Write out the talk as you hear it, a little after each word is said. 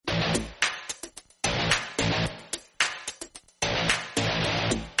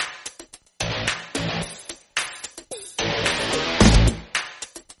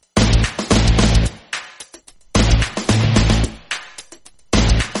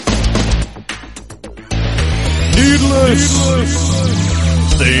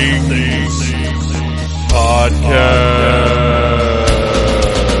Needless Things Podcast.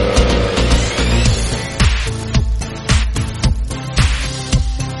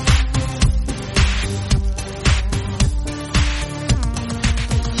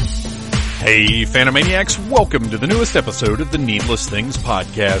 Hey, Phantomaniacs, welcome to the newest episode of the Needless Things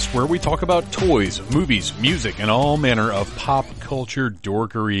Podcast, where we talk about toys, movies, music, and all manner of pop culture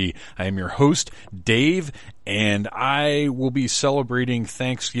dorkery. I am your host, Dave, and I will be celebrating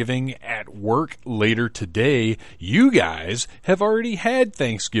Thanksgiving at work later today. You guys have already had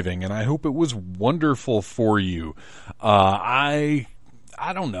Thanksgiving, and I hope it was wonderful for you. I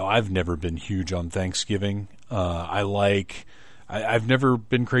don't know. I've never been huge on Thanksgiving. I've never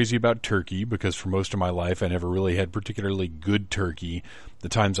been crazy about turkey because for most of my life I never really had particularly good turkey. The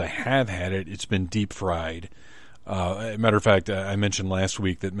times I have had it, it's been deep fried. Matter of fact, I mentioned last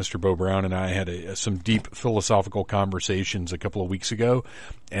week that Mr. Bo Brown and I had some deep philosophical conversations a couple of weeks ago,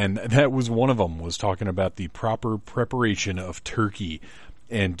 and that was one of them, was talking about the proper preparation of turkey.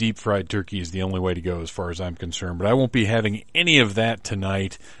 And deep fried turkey is the only way to go as far as I'm concerned. But I won't be having any of that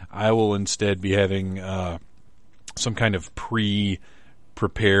tonight. I will instead be having some kind of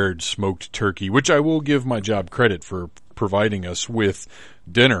pre-prepared smoked turkey, which I will give my job credit for providing us with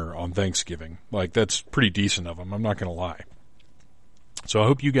dinner on Thanksgiving. Like, that's pretty decent of them, I'm not going to lie. So I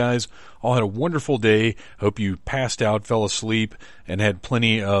hope you guys all had a wonderful day. Hope you passed out, fell asleep, and had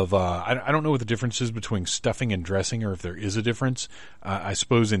plenty of, I don't know what the difference is between stuffing and dressing, or if there is a difference. I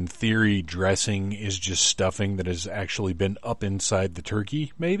suppose in theory, dressing is just stuffing that has actually been up inside the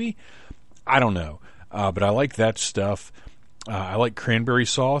turkey, maybe? I don't know. But I like that stuff. I like cranberry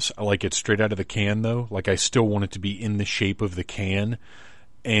sauce. I like it straight out of the can, though. Like, I still want it to be in the shape of the can.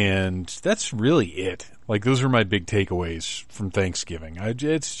 And that's really it. Like, those are my big takeaways from Thanksgiving.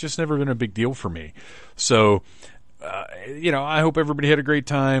 It's just never been a big deal for me. So, I hope everybody had a great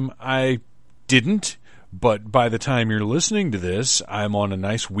time. I didn't. But by the time you're listening to this, I'm on a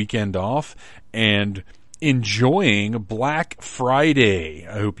nice weekend off and enjoying Black Friday.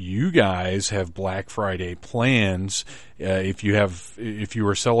 I hope you guys have Black Friday plans. If you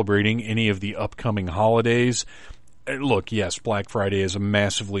are celebrating any of the upcoming holidays, look, yes, Black Friday is a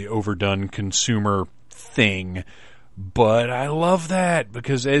massively overdone consumer thing, but I love that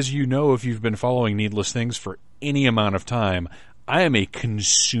because, as you know, if you've been following Needless Things for any amount of time, I am a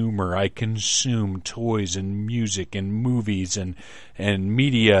consumer. I consume toys and music and movies and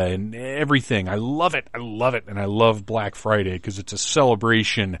media and everything. I love it. I love it. And I love Black Friday because it's a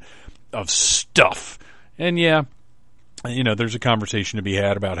celebration of stuff. And yeah, there's a conversation to be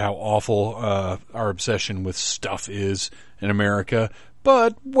had about how awful our obsession with stuff is in America.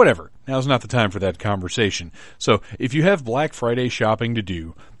 But whatever. Now's not the time for that conversation. So if you have Black Friday shopping to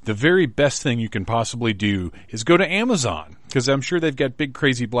do, the very best thing you can possibly do is go to Amazon, because I'm sure they've got big,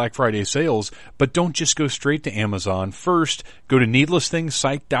 crazy Black Friday sales, but don't just go straight to Amazon. First, go to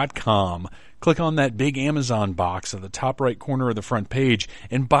needlessthingssite.com, click on that big Amazon box at the top right corner of the front page,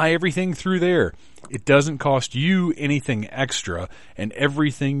 and buy everything through there. It doesn't cost you anything extra, and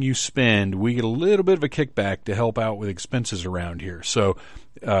everything you spend, we get a little bit of a kickback to help out with expenses around here. So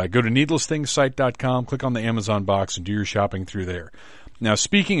go to needlessthingssite.com, click on the Amazon box, and do your shopping through there. Now,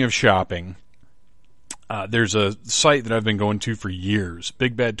 speaking of shopping, there's a site that I've been going to for years,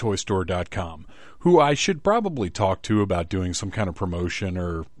 BigBadToyStore.com, who I should probably talk to about doing some kind of promotion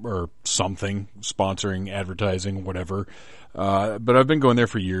or something, sponsoring, advertising, whatever. But I've been going there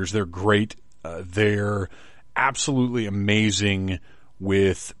for years. They're great. They're absolutely amazing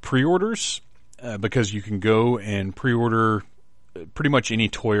with pre-orders because you can go and pre-order pretty much any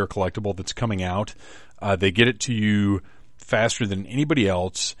toy or collectible that's coming out. They get it to you faster than anybody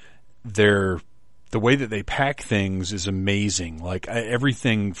else. The way that they pack things is amazing. Like,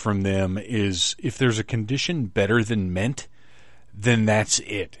 everything from them is, if there's a condition better than mint, then that's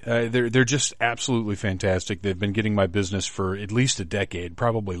it. They're just absolutely fantastic. They've been getting my business for at least a decade,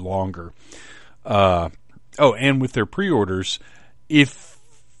 probably longer. And with their pre-orders, if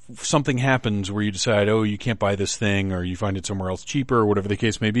something happens where you decide, you can't buy this thing, or you find it somewhere else cheaper, or whatever the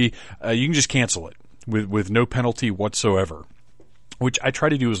case may be, you can just cancel it with no penalty whatsoever, which I try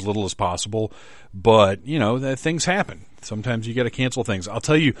to do as little as possible. But, things happen. Sometimes you got to cancel things. I'll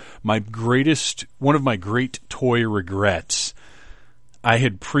tell you, one of my great toy regrets, I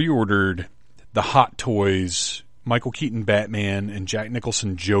had pre-ordered the Hot Toys Michael Keaton Batman and Jack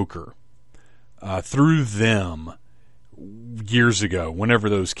Nicholson Joker through them years ago, whenever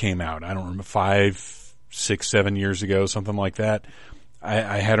those came out. I don't remember, 5, 6, 7 years ago, something like that.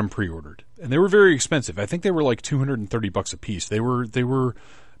 I had them pre-ordered, and they were very expensive. I think they were like $230 a piece. They were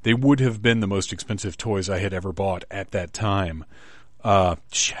they would have been the most expensive toys I had ever bought at that time.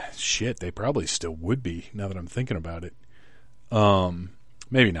 Shit, they probably still would be, now that I'm thinking about it.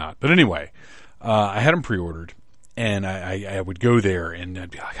 Maybe not. But anyway, I had them pre-ordered, and I would go there, and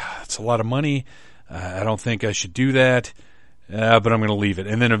I'd be like, that's a lot of money. I don't think I should do that, but I'm going to leave it.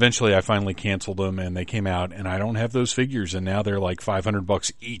 And then eventually I finally canceled them, and they came out, and I don't have those figures, and now they're like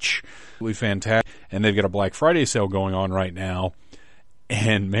 $500 each. Really fantastic. And they've got a Black Friday sale going on right now.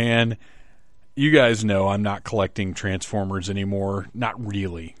 And man, you guys know I'm not collecting Transformers anymore. Not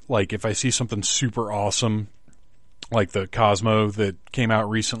really. Like, if I see something super awesome, like the Cosmo that came out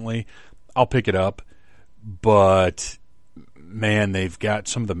recently, I'll pick it up. But man, they've got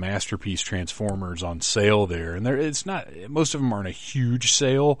some of the Masterpiece Transformers on sale there, and it's not, most of them aren't a huge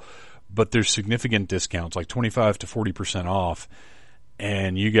sale, but there's significant discounts, like 25 to 40% off.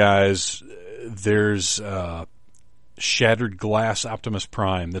 And you guys, there's Shattered Glass Optimus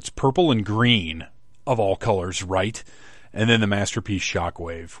Prime that's purple and green of all colors, right? And then the Masterpiece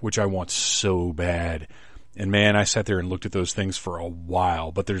Shockwave, which I want so bad. And man, I sat there and looked at those things for a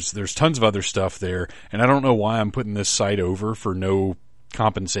while, but there's tons of other stuff there, and I don't know why I'm putting this site over for no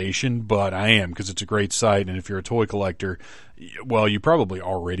compensation, but I am, because it's a great site, and if you're a toy collector, well, you probably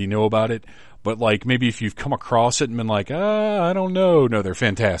already know about it, but like maybe if you've come across it and been like, I don't know. No, they're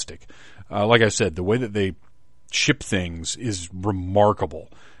fantastic. Like I said, the way that they ship things is remarkable.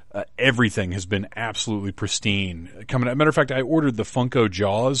 Everything has been absolutely pristine. Matter of fact, I ordered the Funko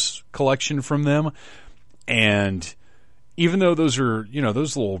Jaws collection from them. And even though those are,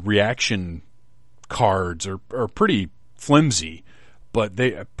 those little reaction cards are pretty flimsy, but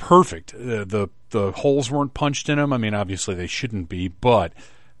they are perfect. The holes weren't punched in them. I mean, obviously they shouldn't be, but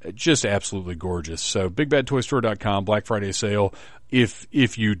just absolutely gorgeous. So BigBadToyStore.com, Black Friday sale.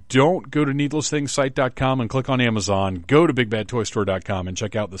 If you don't go to NeedlessThingsSite.com and click on Amazon, go to BigBadToyStore.com and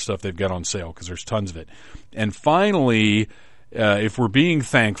check out the stuff they've got on sale, because there's tons of it. And finally, if we're being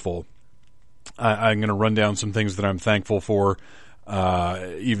thankful, I'm going to run down some things that I'm thankful for,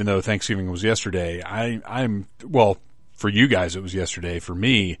 even though Thanksgiving was yesterday. Well, for you guys it was yesterday. For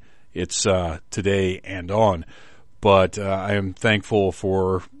me, it's today and on. But I am thankful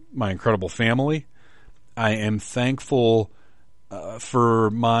for my incredible family. I am thankful for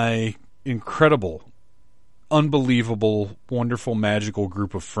my incredible, unbelievable, wonderful, magical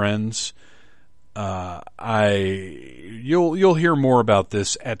group of friends. You'll hear more about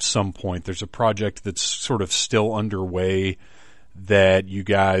this at some point. There's a project that's sort of still underway that you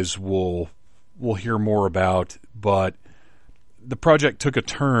guys will hear more about, but the project took a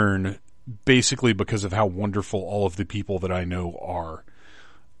turn basically because of how wonderful all of the people that I know are.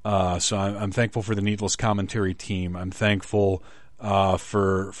 So I'm thankful for the Needless Commentary team. I'm thankful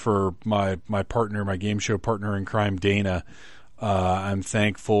for my partner, my game show partner in crime, Dana. I'm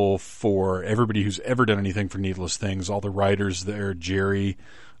thankful for everybody who's ever done anything for Needless Things, all the writers there, Jerry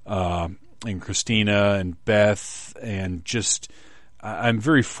and Christina and Beth, and just I'm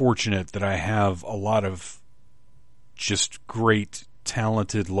very fortunate that I have a lot of just great,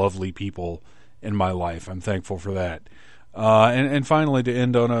 talented, lovely people in my life. I'm thankful for that. And finally, to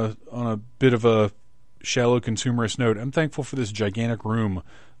end on a bit of a shallow consumerist note, I'm thankful for this gigantic room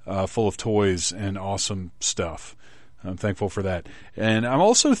full of toys and awesome stuff. I'm thankful for that. And I'm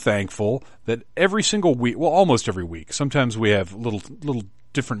also thankful that every single week, well, almost every week, sometimes we have little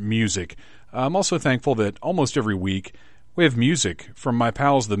different music. I'm also thankful that almost every week we have music from my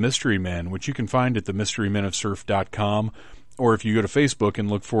pals, the Mystery Men, which you can find at themysterymenofsurf.com, or if you go to Facebook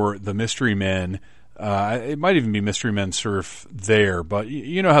and look for the Mystery Men, it might even be Mystery Men Surf there, but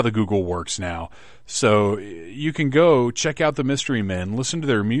you know how the Google works now. So you can go check out the Mystery Men, listen to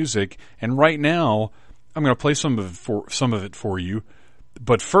their music, and right now I'm going to play some of it for you.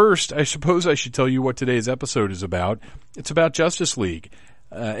 But first, I suppose I should tell you what today's episode is about. It's about Justice League.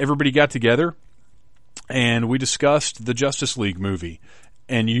 Everybody got together, and we discussed the Justice League movie.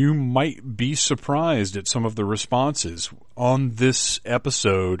 And you might be surprised at some of the responses. On this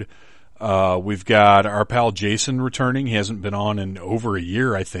episode, we've got our pal Jason returning. He hasn't been on in over a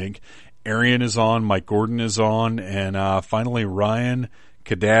year, I think. Arian is on, Mike Gordon is on, and finally Ryan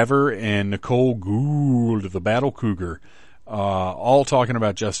Cadaver and Nicole Gould, the Battle Cougar, all talking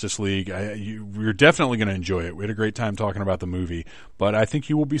about Justice League. You're definitely going to enjoy it. We had a great time talking about the movie, but I think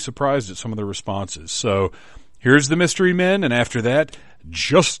you will be surprised at some of the responses. So here's the Mystery Men, and after that,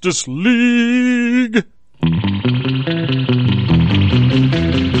 Justice League!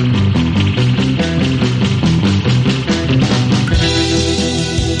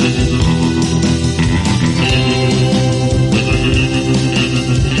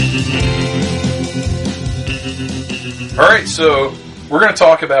 Alright, so we're going to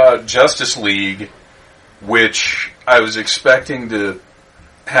talk about Justice League, which I was expecting to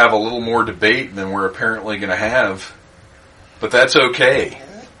have a little more debate than we're apparently going to have, but that's okay.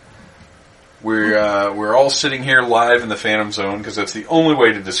 We're all sitting here live in the Phantom Zone because that's the only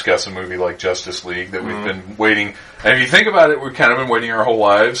way to discuss a movie like Justice League that we've been waiting. And if you think about it, we've kind of been waiting our whole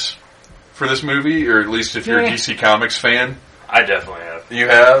lives for this movie, or at least if you're a DC Comics fan. I definitely have. You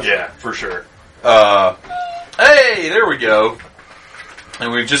have? Yeah, for sure. Hey, there we go.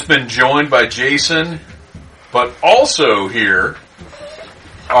 And we've just been joined by Jason, but also here,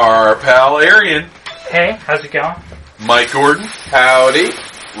 our pal Arian. Hey, how's it going? Mike Gordon. Howdy.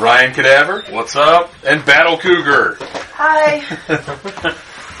 Ryan Cadaver. What's up? And Battle Cougar. Hi.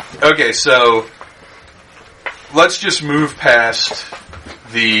 Okay, so let's just move past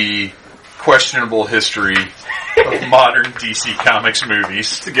the questionable history of modern DC Comics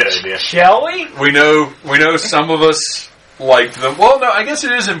movies. It's a good idea. Shall we? We know some of us liked them. Well, no, I guess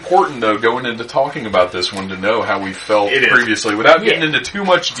it is important, though, going into talking about this one to know how we felt previously. Without getting into too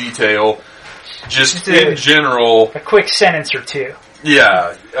much detail, just in general. A quick sentence or two.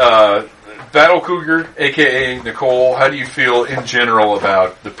 Yeah. Battle Cougar, a.k.a. Nicole, how do you feel in general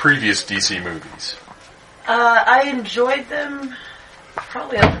about the previous DC movies? I enjoyed them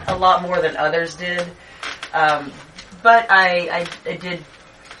probably a lot more than others did. But I did,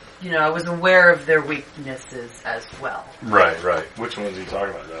 I was aware of their weaknesses as well. Right. Which ones are you talking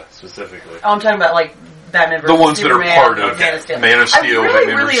about, though, specifically? Oh, I'm talking about, like, Batman vs. The ones Superman, that are part of Man of Steel. Man of Steel, I really,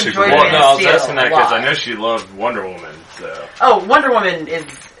 Batman really vs. enjoyed Superman. Man Well, no, of I was Steel asking that a because lot. I know she loved Wonder Woman, so... Oh, Wonder Woman is,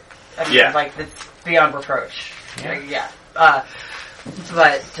 Yeah. like, it's beyond reproach. Yeah. But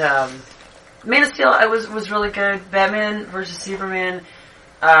Man of Steel, I was really good. Batman vs. Superman,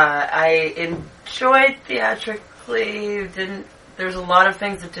 I enjoyed theatrically. There's a lot of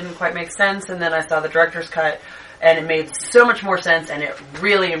things that didn't quite make sense, and then I saw the director's cut, and it made so much more sense, and it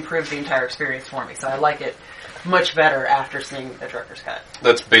really improved the entire experience for me. So I like it much better after seeing the director's cut.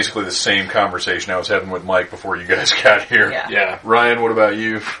 That's basically the same conversation I was having with Mike before you guys got here. Yeah. Ryan, what about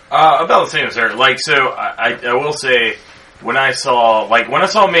you? About the same as her. Like, so, I will say, when I saw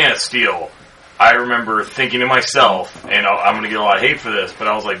Man of Steel, I remember thinking to myself, and I'm going to get a lot of hate for this, but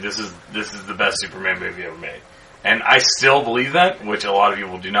I was like, this is the best Superman movie ever made. And I still believe that, which a lot of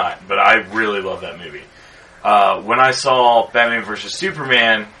people do not, but I really love that movie. When I saw Batman vs.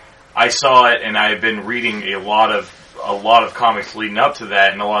 Superman, I saw it, and I had been reading a lot of comics leading up to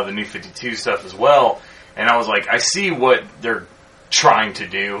that, and a lot of the New 52 stuff as well, and I was like, I see what they're trying to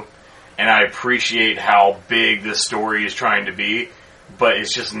do, and I appreciate how big this story is trying to be, but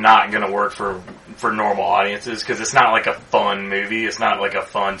it's just not going to work for normal audiences, because it's not like a fun movie, it's not like a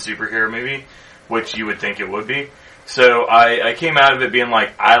fun superhero movie, which you would think it would be. So I came out of it being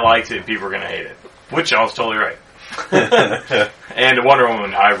like, I liked it, people are going to hate it, which I was totally right. And Wonder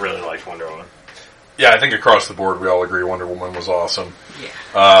Woman, I really liked Wonder Woman. Yeah, I think across the board we all agree Wonder Woman was awesome.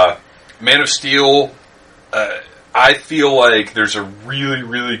 Yeah. Man of Steel, I feel like there's a really,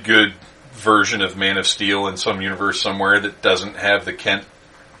 really good version of Man of Steel in some universe somewhere that doesn't have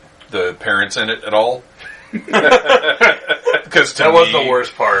the parents in it at all. Because that was the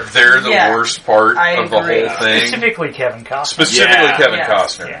worst part. They're the worst part of the agree. whole thing. Specifically Kevin Costner. Specifically Kevin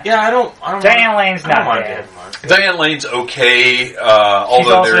Costner. Yeah, I don't Diane Lane's not mind bad. Diane Lane's okay, She's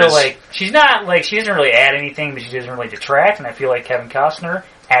although also there's... she's not she doesn't really add anything, but she doesn't really detract, and I feel like Kevin Costner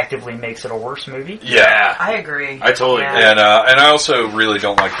actively makes it a worse movie. Yeah. I agree. I totally agree. And I also really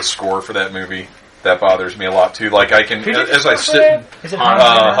don't like the score for that movie. That bothers me a lot too. Like I can, as I sit, Is it Hans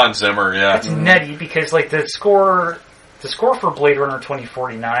Hans Zimmer, Zimmer? yeah. That's nutty because the score for Blade Runner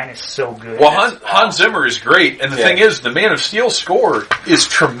 2049 is so good. Well, Hans Zimmer is great, and the thing is, the Man of Steel score is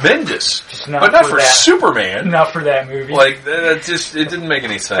tremendous, but not for Superman. Not for that movie. Like it didn't make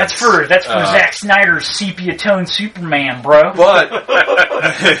any sense. That's for Zack Snyder's sepia tone Superman, bro. But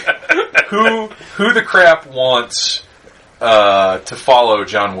who the crap wants to follow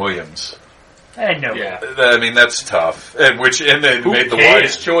John Williams? I know. Yeah. I mean, that's tough. And they made the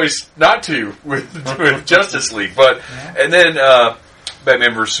wise choice not to with Justice League. But and then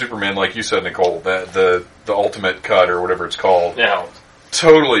Batman vs. Superman, like you said, Nicole, the ultimate cut or whatever it's called. Yeah.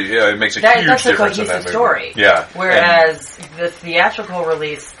 Totally, it makes a huge that's difference a in that cohesive movie. story. Yeah. Whereas the theatrical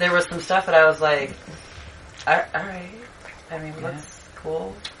release, there was some stuff that I was like, all right. I mean, that's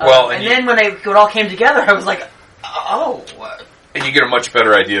cool. Well, and then when it all came together, I was like, oh. And you get a much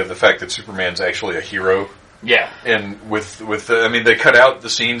better idea of the fact that Superman's actually a hero. Yeah. And they cut out the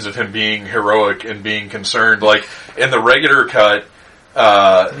scenes of him being heroic and being concerned. Like, in the regular cut,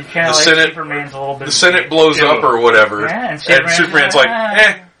 the Senate blows up or whatever. Yeah, and Superman's like,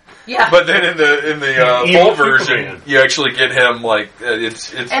 eh. Yeah. But then in the full version, you actually get him like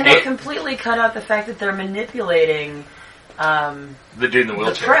it's. And they completely cut out the fact that they're manipulating the dude in the the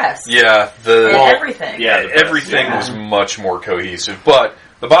wheelchair. press Yeah, and everything. Yeah, the press, everything was much more cohesive. But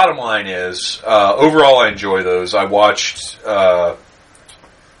the bottom line is, overall, I enjoy those. I watched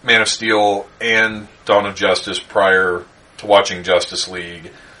Man of Steel and Dawn of Justice prior to watching Justice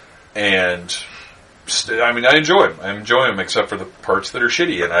League, and I mean, I enjoy them. I enjoy them, except for the parts that are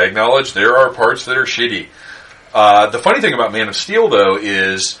shitty. And I acknowledge there are parts that are shitty. The funny thing about Man of Steel, though,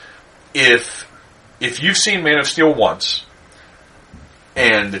 is if you've seen Man of Steel once,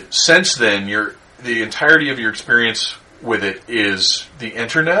 and since then the entirety of your experience with it is the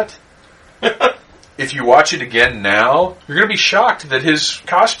internet, if you watch it again now, you're going to be shocked that his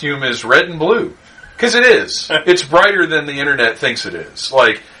costume is red and blue. Because it is. It's brighter than the internet thinks it is.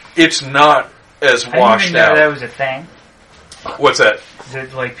 Like, it's not as I didn't washed even know out. that was a thing. What's that?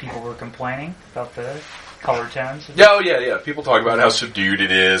 That, like, people were complaining about the color tones. Yeah. People talk about how subdued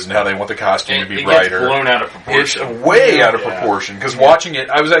it is and how they want the costume to be It brighter. gets blown out of It's proportion. way out of proportion. Because watching it,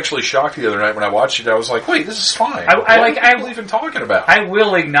 I was actually shocked the other night when I watched it. I was like, wait, this is fine. What are people even talking about? I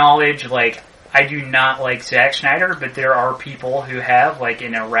will acknowledge, like, I do not like Zack Snyder, but there are people who have, like,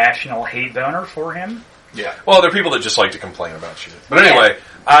 an irrational hate boner for him. Yeah. Well, there are people that just like to complain about shit. But anyway,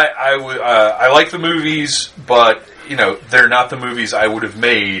 I like the movies, but, you know, they're not the movies I would have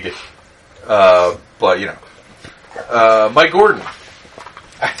made. But, you know. Mike Gordon.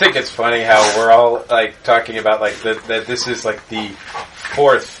 I think it's funny how we're all like talking about like that this is like the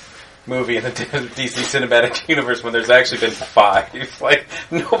fourth movie in the DC cinematic universe when there's actually been 5. Like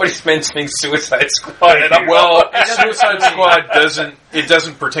nobody's mentioning Suicide Squad. And I'm Suicide Squad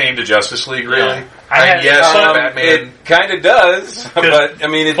doesn't pertain to Justice League really. Yeah. I Yes, have- Batman. It kind of does, but I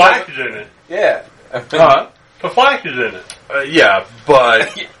mean it Flash does, is in it. yeah. The Flash is in it. Yeah,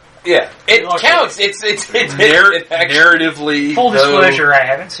 but Yeah, it Okay. counts. It's narratively, Full though- disclosure, I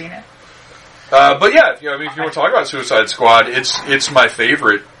haven't seen it. but yeah, if you want to talk about Suicide Squad, it's my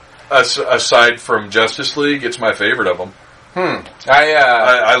favorite. Aside from Justice League, it's my favorite of them.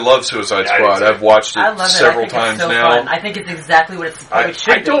 I love Suicide Yeah, I Squad. do too. I've watched I it love it. several I think times it's so now. Fun. I think it's exactly what it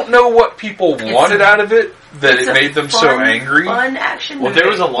should I be. don't know what people wanted out of it that It's it a made them so fun, angry. Fun action Well, movie. there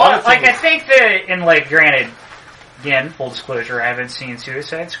was a lot of Like, things. I think that, and like, granted, again, full disclosure, I haven't seen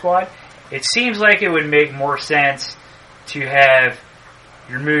Suicide Squad. It seems like it would make more sense to have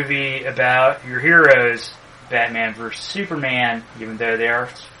your movie about your heroes, Batman versus Superman, even though they are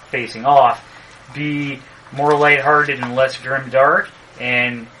facing off, be more lighthearted and less grim dark,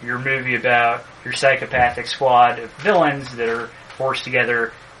 and your movie about your psychopathic squad of villains that are forced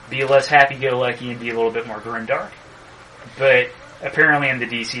together be less happy-go-lucky and be a little bit more grim dark. But apparently in the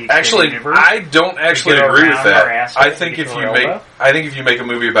DC Actually, universe, I don't actually go agree with around that. our asshole I think to if get you to our make, elbow. I think if you make a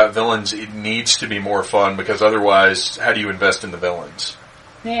movie about villains, it needs to be more fun because otherwise, how do you invest in the villains?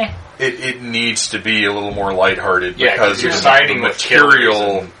 eh. It needs to be a little more lighthearted Yeah, because because you're of siding the with killers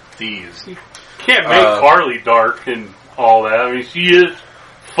material. and thieves. Can't make Harley dark and all that. I mean, she is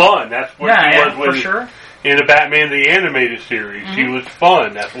fun. That's what she Yeah, was for when sure. in the Batman the Animated Series. She was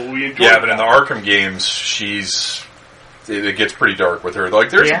fun. That's what we enjoyed. Yeah, but in the about her. Arkham games, it gets pretty dark with her. Like,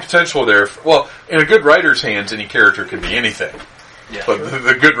 there's Yeah. a potential there. Well, in a good writer's hands, any character can be anything. Yeah. But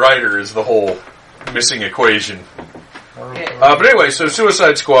the good writer is the whole missing equation. Yeah. But anyway, so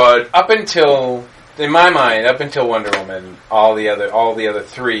Suicide Squad. up until, in my mind, up until Wonder Woman, all the other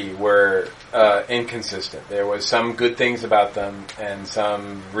 3 were inconsistent. There was some good things about them and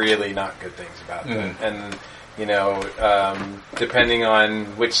some really not good things about them. And you know, depending on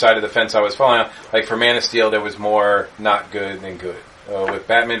which side of the fence I was falling on, like for Man of Steel, there was more not good than good. With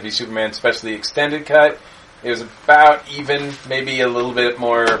Batman v Superman, especially the extended cut, it was about even, maybe a little bit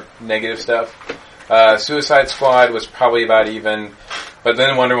more negative stuff. Suicide Squad was probably about even, but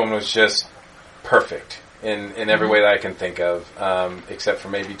then Wonder Woman was just perfect in every way that I can think of, except for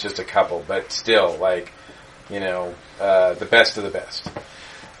maybe just a couple, but still, like, you know, the best of the best.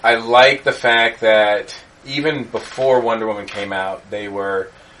 I like the fact that even before Wonder Woman came out, the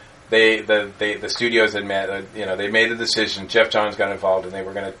studios had met, you know, they made a decision, Jeff Johns got involved, and they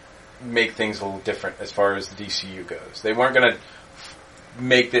were going to make things a little different as far as the DCU goes. They weren't going to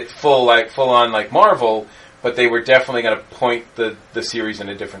make it full on like Marvel, but they were definitely going to point the series in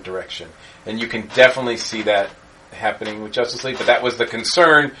a different direction. And you can definitely see that happening with Justice League, but that was the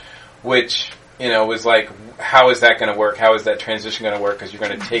concern, which, you know, was like, how is that going to work? How is that transition going to work? Because you're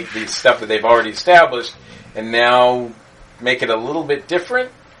going to take the stuff that they've already established and now make it a little bit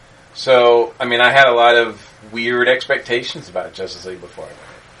different. So, I mean, I had a lot of weird expectations about Justice League before I went.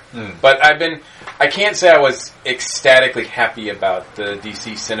 But I can't say I was ecstatically happy about the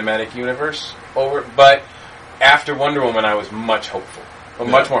DC cinematic universe but after Wonder Woman, I was much more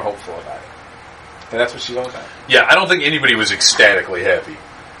hopeful about it. And that's what she's all about. Yeah, I don't think anybody was ecstatically happy.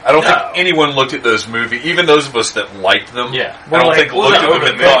 I don't think anyone looked at those movies, even those of us that liked them. Yeah. I don't think looked at them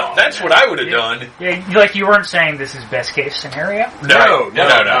and thought, that's what I would have done. Yeah, you weren't saying this is best case scenario? No.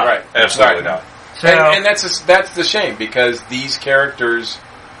 Right. Absolutely not. So, and that's the shame, because these characters,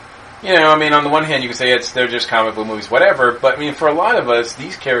 I mean, on the one hand, you can say they're just comic book movies, whatever, but I mean, for a lot of us,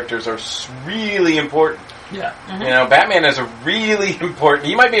 these characters are really important. Yeah. Batman is a really important...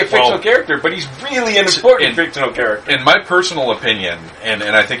 He might be a fictional character, but he's really an important fictional character. In my personal opinion, and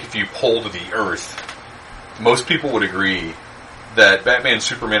I think if you polled the Earth, most people would agree that Batman,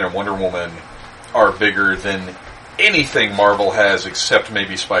 Superman, and Wonder Woman are bigger than anything Marvel has except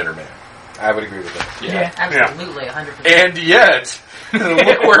maybe Spider-Man. I would agree with that. Yeah. Absolutely, 100%. And yet,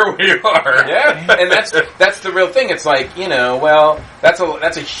 look where we are. Yeah, and that's the real thing. It's like,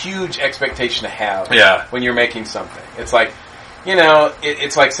 that's a huge expectation to have. Yeah. When you're making something, it's like,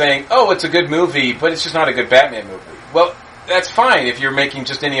 it's like saying, oh, it's a good movie, but it's just not a good Batman movie. Well, that's fine if you're making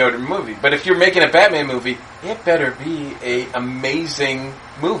just any other movie, but if you're making a Batman movie, it better be an amazing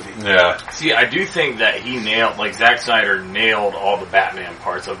movie. Yeah. See, I do think that Zack Snyder nailed all the Batman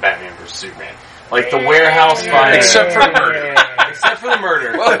parts of Batman vs. Superman. Like the warehouse fire. Except for the murder. Except for the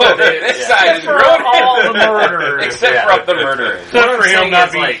murder. Whoa, this side is ruined. all the murderers. Except for the murder. Except for him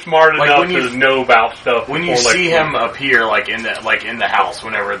not being smart enough to know about stuff. When you see him appear, in the house,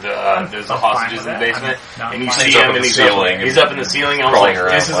 whenever there's the hostages in the basement, and you see him and he's up in the ceiling. I was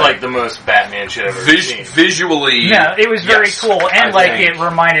like, this is like the most Batman shit I've ever seen. Visually, no, it was very cool, and it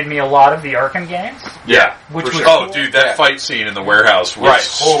reminded me a lot of the Arkham games. Yeah, which was cool. Dude, that fight scene in the warehouse was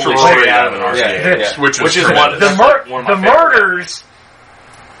straight out of an Arkham game, which is one of the murders.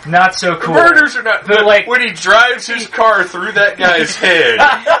 Not so cool. Murders are not. When he drives his car through that guy's head,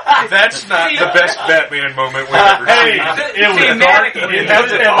 that's not the best Batman moment we've ever seen. It was dark. That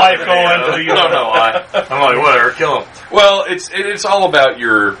was life going. I'm like, whatever, kill him. Well, it's all about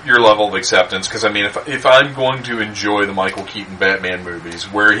your level of acceptance. Because I mean, if I'm going to enjoy the Michael Keaton Batman movies,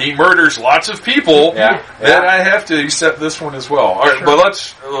 where he murders lots of people, then I have to accept this one as well. All right,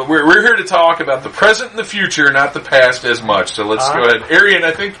 but we're here to talk about the present and the future, not the past as much. So let's go ahead, Arian.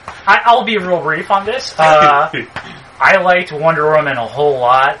 I think. I'll be real brief on this. I liked Wonder Woman a whole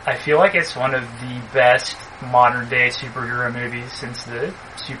lot. I feel like it's one of the best modern day superhero movies since the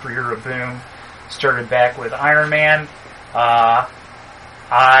superhero boom started back with Iron Man.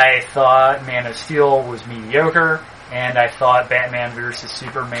 I thought Man of Steel was mediocre, and I thought Batman vs.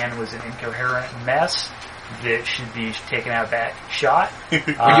 Superman was an incoherent mess that should be taken out back shot. Were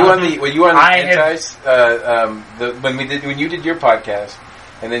you on the antis? When you did your podcast?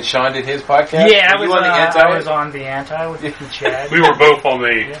 And then Sean did his podcast? Yeah, I was on the anti with Chad. We were both on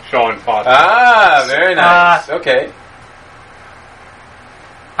the Sean podcast. Ah, very nice. Okay.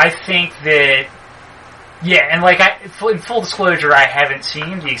 I think that, and in full disclosure, I haven't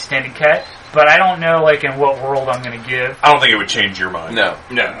seen the extended cut, but I don't know, in what world I'm going to give. I don't think it would change your mind. No.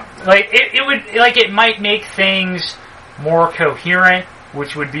 It would, it might make things more coherent,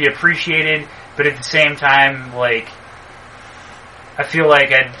 which would be appreciated, but at the same time, I feel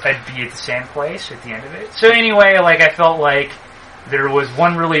like I'd be at the same place at the end of it. So anyway, I felt like there was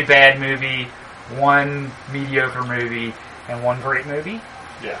one really bad movie, one mediocre movie, and one great movie.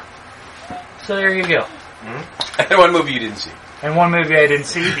 Yeah. So there you go. Mm-hmm. And one movie you didn't see. And one movie I didn't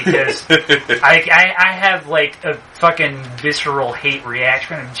see because I have a fucking visceral hate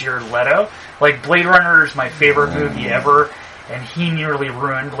reaction of Jared Leto. Blade Runner is my favorite movie ever, and he nearly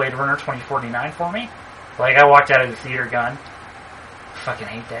ruined Blade Runner 2049 for me. I walked out of the theater going, fucking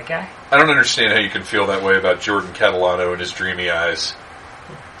hate that guy. I don't understand how you can feel that way about Jordan Catalano and his dreamy eyes.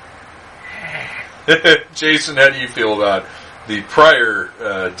 Jason, how do you feel about the prior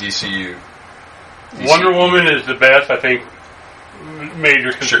DCU? Wonder Woman is the best, I think.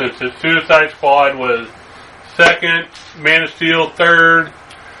 Major consensus. Sure. Suicide Squad was second. Man of Steel third.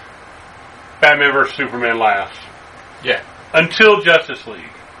 Batman vs. Superman last. Yeah. Until Justice League.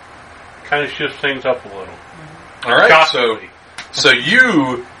 Kind of shifts things up a little. All right. So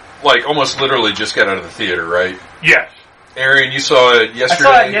you, almost literally just got out of the theater, right? Yes. Arian, you saw it yesterday?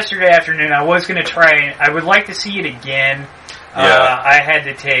 I saw it yesterday afternoon. I was going to try, I would like to see it again. Yeah. I had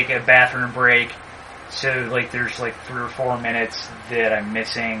to take a bathroom break, so, there's, 3 or 4 minutes that I'm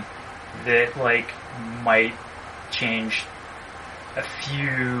missing that, might change a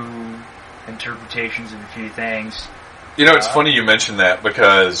few interpretations of a few things. You know, it's funny you mention that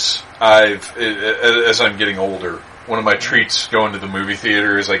because as I'm getting older, one of my treats going to the movie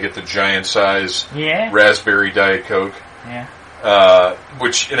theater is I get the giant size Yeah. raspberry Diet Coke. Yeah.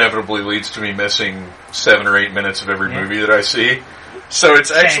 Which inevitably leads to me missing 7 or 8 minutes of every Yeah. movie that I see. So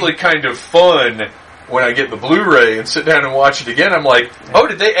it's actually kind of fun when I get the Blu-ray and sit down and watch it again. I'm like, oh,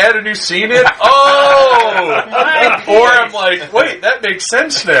 did they add a new scene in? Oh! Or I'm like, wait, that makes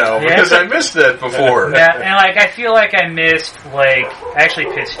sense now because I missed that before. Yeah, and like I feel like I missed I actually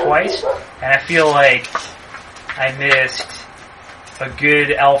pissed twice, and I feel like I missed a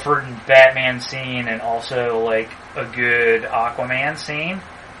good Alfred and Batman scene, and also like a good Aquaman scene.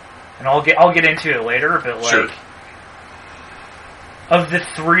 And I'll get into it later, but like Sure. of the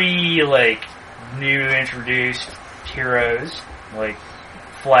 3 like new introduced heroes, like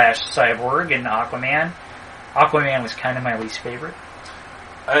Flash, Cyborg, and Aquaman was kind of my least favorite.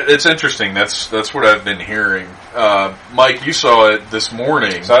 It's interesting. That's what I've been hearing. Mike, you saw it this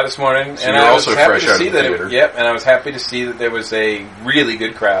morning. Saw it this morning, So and you're I was also happy fresh to out see of the that. theater. Yep, and I was happy to see that there was a really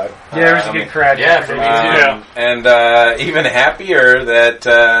good crowd. Yeah, there was a good crowd. yeah, yesterday, for me too. too. And even happier that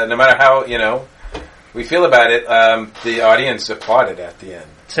no matter how we feel about it, the audience applauded at the end.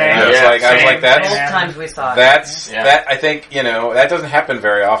 Same. And I was like, Same. that's Both times we saw it. that I think that doesn't happen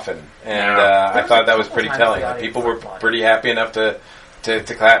very often, and I thought that was pretty telling. People were pretty happy enough to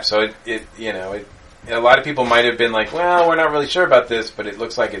clap. So it a lot of people might have been like, well, we're not really sure about this, but it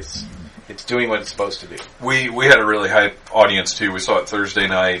looks like it's doing what it's supposed to do. We had a really hype audience too. We saw it Thursday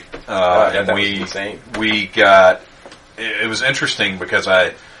night, and that was we insane. we got. It was interesting because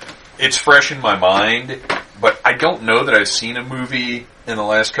it's fresh in my mind, but I don't know that I've seen a movie in the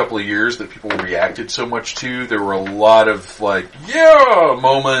last couple of years that people reacted so much to. There were a lot of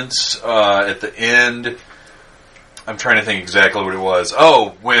moments at the end. I'm trying to think exactly what it was.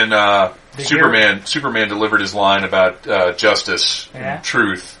 Oh, when Superman delivered his line about justice and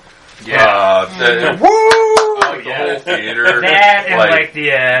truth. Yeah. The whole theater. That and like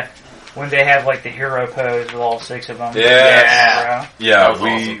the when they have like the hero pose with all 6 of them. Yeah. That was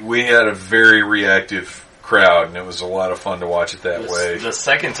awesome. We had a very reactive crowd, and it was a lot of fun to watch it that way. The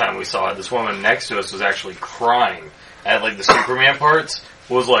second time we saw it, this woman next to us was actually crying at like the Superman parts.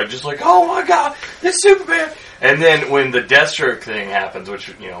 Was oh my god, it's Superman! And then when the Deathstroke thing happens, which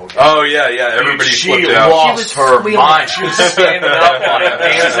everybody she flipped out. lost her mind. She was standing up like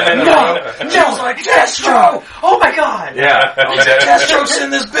dancing in the room. She was like, Deathstroke! Oh my god! Yeah, Deathstroke's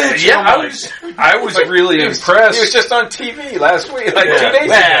in this bitch. Yeah, I was really impressed. He was just on TV last week, 2 days ago.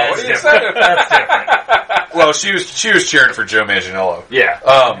 That's What are you different. saying? That's different. Well, she was cheering for Joe Manganiello.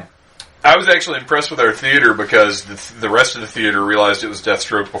 Yeah. I was actually impressed with our theater because the rest of the theater realized it was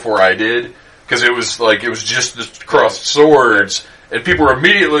Deathstroke before I did. Because it was just the crossed swords, and people were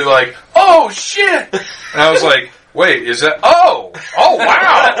immediately like, "Oh shit!" And I was like, "Wait, is that? Oh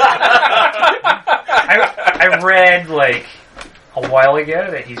wow!" I read a while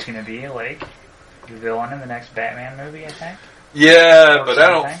ago that he's going to be the villain in the next Batman movie. I think. Yeah, but I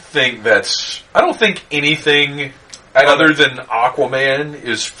don't think anything other than Aquaman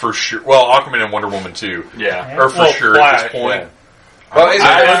is for sure. Well, Aquaman and Wonder Woman too. Yeah. Are for sure Flash, at this point. yeah. Well, isn't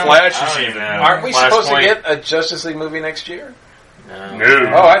Flash is even. aren't we supposed to get a Justice League movie next year? No.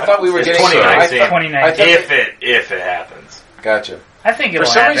 Oh, I thought we were It's getting 2019. 2019. If it happens. Gotcha. I think it'll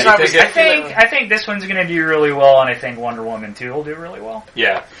For some happen. reason I think this one's going to do really well, and I think Wonder Woman 2 will do really well.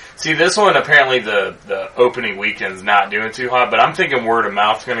 Yeah. See, this one, apparently the opening weekend's not doing too hot, but I'm thinking word of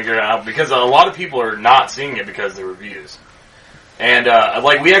mouth's going to get out because a lot of people are not seeing it because of the reviews. And,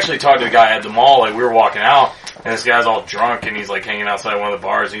 we actually talked to the guy at the mall, we were walking out, and this guy's all drunk, and he's, hanging outside one of the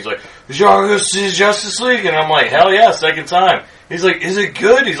bars, and he's like, "Did y'all go see Justice League?" And I'm like, "Hell yeah, second time." He's like, "Is it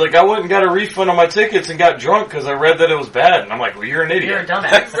good?" He's like, "I went and got a refund on my tickets and got drunk because I read that it was bad." And I'm like, "Well, you're an idiot." You're a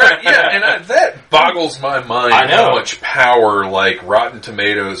dumbass. Right, yeah, and that boggles my mind I know. how much power, Rotten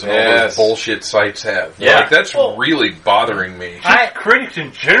Tomatoes and all those bullshit sites have. Yeah. That's really bothering me. Critics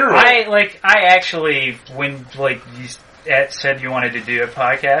in general. I actually, when you said you wanted to do a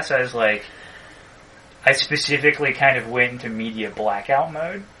podcast, I was like, I specifically kind of went into media blackout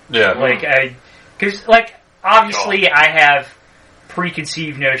mode. Yeah. Because obviously I have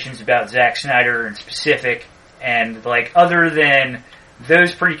preconceived notions about Zack Snyder in specific, and other than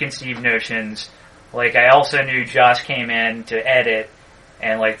those preconceived notions, I also knew Josh came in to edit,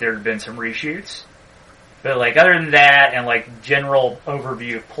 and there had been some reshoots. But other than that, and general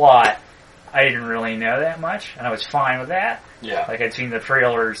overview of plot, I didn't really know that much, and I was fine with that. Yeah. I'd seen the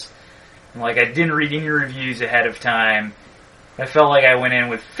trailers, and I didn't read any reviews ahead of time. I felt like I went in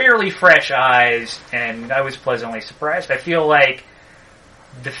with fairly fresh eyes, and I was pleasantly surprised. I feel like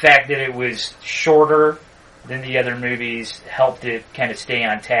the fact that it was shorter than the other movies helped it kind of stay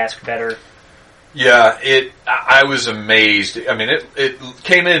on task better. Yeah, I was amazed. I mean, it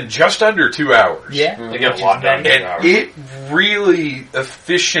came in just under 2 hours. Yeah. They get a lot done. in 2 hours. And it really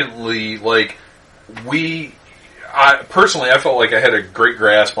efficiently, personally, I felt like I had a great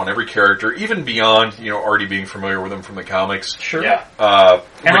grasp on every character, even beyond, already being familiar with them from the comics. Sure. Yeah.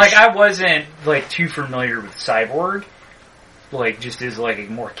 And I wasn't too familiar with Cyborg, just as a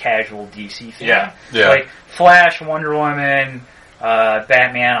more casual DC fan. Yeah. Yeah. Like Flash, Wonder Woman,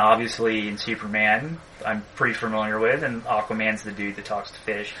 Batman, obviously, and Superman, I'm pretty familiar with, and Aquaman's the dude that talks to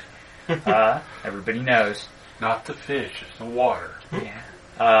fish. Everybody knows. Not the fish, it's the water.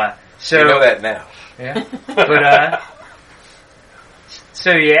 Yeah. So You know that now. Yeah. But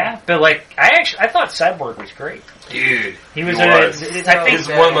I thought Cyborg was great. Dude, He was I think he's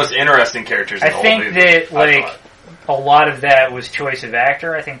one of the most interesting characters in the I whole think movie. that I thought. a lot of that was choice of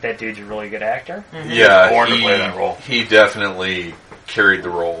actor. I think that dude's a really good actor. Yeah, Born to play that role. He definitely carried the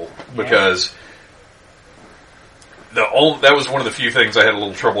role because that was one of the few things I had a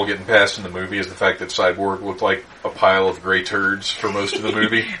little trouble getting past in the movie is the fact that Cyborg looked like a pile of gray turds for most of the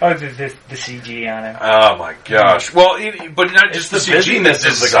movie. Oh, the CG on him. Oh my gosh! Well, but not just It's the the CG, the busyness of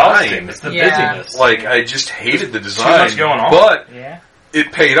the design. costume. It's the Yeah. busyness. I just hated the design. much going on. But Yeah.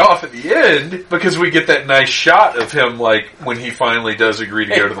 it paid off at the end because we get that nice shot of him, when he finally does agree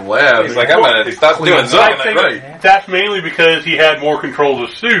to go to the lab. He's like, I'm going to stop doing I something. think right. that's mainly because he had more control of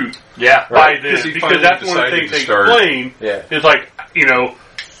the suit Yeah. by Because then. he Because finally that's one of the decided things to they start. explain. Yeah.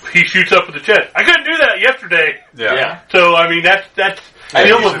 Is he shoots up with the chest. I couldn't do that yesterday. Yeah. So, I mean, that's I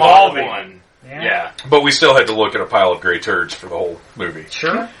still think he's evolving. One. Yeah. Yeah. But we still had to look at a pile of gray turds for the whole movie.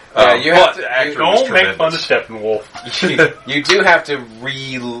 Sure. Yeah, you have but to- the actor was Don't make fun of tremendous. Steppenwolf. You do have to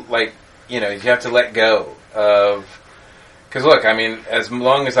you have to let go of, because look, I mean, as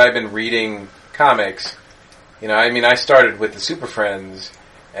long as I've been reading comics, I started with the Super Friends,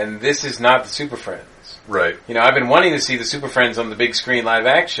 and this is not the Super Friends. Right. I've been wanting to see the Super Friends on the big screen live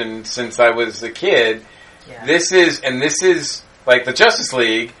action since I was a kid. Yeah. This is like the Justice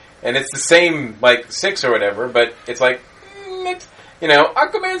League, and it's the same, 6 or whatever, but it's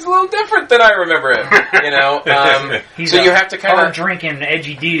Aquaman's a little different than I remember him, He's so a you have to kind hard of, drinking,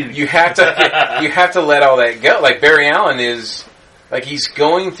 edgy dude. you have to let all that go. Like Barry Allen is, he's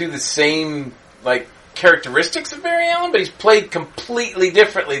going through the same, characteristics of Barry Allen, but he's played completely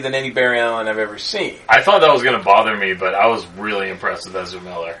differently than any Barry Allen I've ever seen. I thought that was going to bother me, but I was really impressed with Ezra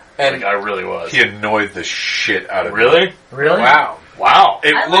Miller. And- I really was. He annoyed the shit out of me. Really? Really? Wow. Wow.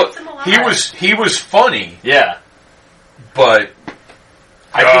 I liked him a lot. He was funny, Yeah. but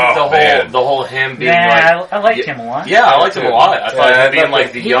I think man. the whole him being Yeah, I liked him a lot. yeah, I liked him a lot. I thought Yeah, him being I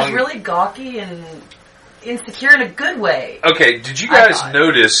thought the He young. was really gawky and insecure in a good way. okay. Did you I guys thought.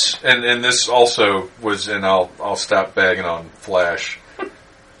 notice? And this also was, and I'll stop bagging on Flash.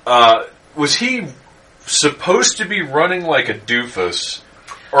 Was he supposed to be running like a doofus,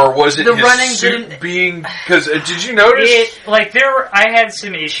 or was it The his running suit didn't- being? Because did you notice? I had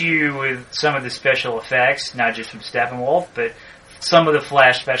some issue with some of the special effects, not just from Steppenwolf, but some of the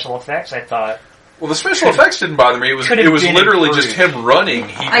Flash special effects. I thought Well, the special effects didn't bother me. It was Could've been literally improved. just him running.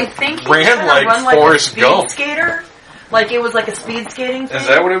 He I think he ran kinda like run like Forrest a speed Gump. skater. Like it was like a speed skating thing. Is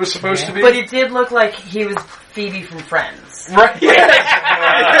that what it was supposed to be? But it did look like he was Phoebe from Friends. right?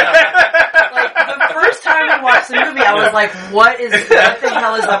 Like the first time I watched the movie, I was like, what the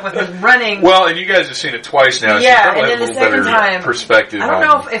hell is up with him running? Well, and you guys have seen it twice now, so Yeah, you probably and have then a the little second better time, perspective. I don't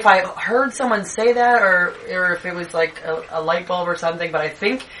on know if I heard someone say that or if it was like a light bulb or something, but I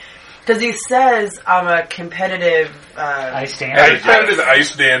think because he says I'm a competitive. I stand. I found an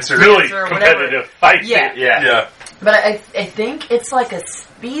ice dancer. Really or whatever. competitive fight. Yeah. Yeah. Yeah. But I think it's like a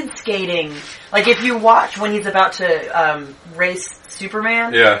speed skating. Like if you watch when he's about to race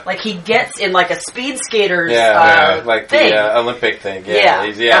Superman, Yeah. like he gets in like a speed skater's like thing. the Olympic thing. Yeah.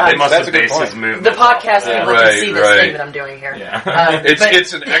 Yeah, They must that's have a good based his point. movement. The podcast Yeah. people Right, can see this right. thing that I'm doing here. Yeah.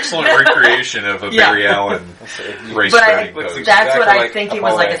 It's an excellent recreation of a Yeah. Barry Allen race But training looks pose. that's what exactly I like think a it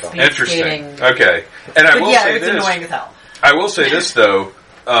was like a pole speed Interesting. skating. Okay. And I But will yeah, say it's this. annoying as hell. I will say this though.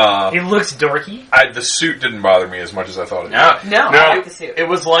 It looks dorky. The suit didn't bother me as much as I thought it No. No, No. I like the suit. It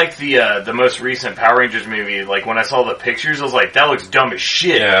was like the most recent Power Rangers movie. Like when I saw the pictures, I was like, "That looks dumb as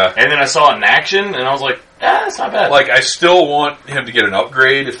shit." Yeah. And then I saw it in action, and I was like, "It's not bad." Like, I still want him to get an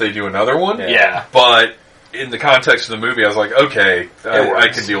upgrade if they do another one. yeah. But in the context of the movie, I was like, okay, I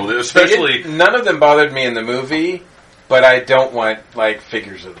works. can deal with it. They Especially, didn't- none of them bothered me in the movie, but I don't want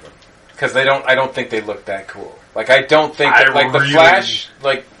figures of them because I don't think they look that cool. Like I don't think I that, the really- Flash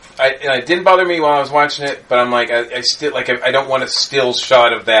it didn't bother me while I was watching it, but I'm like I still I don't want a still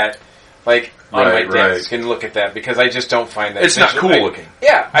shot of that. Like on Right, my right. desk and look at that because I just don't find that It's not visually- cool looking.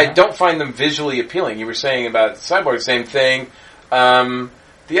 Yeah, I don't find them visually appealing. You were saying about Cyborg, same thing.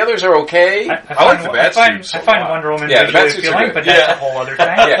 The others are okay. I like the bat suits I a find lot. Wonder Woman Yeah, the bat visually suits are appealing, good. but that's Yeah. a whole other thing.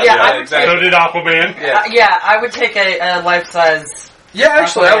 Yeah, I would exactly. So did Aquaman. Yeah. Yeah, I would take a life-size. Yeah,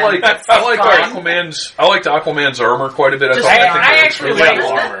 actually, I Aquaman. liked Fine. Aquaman's armor quite a bit. Just- I I think that was actually really like cool.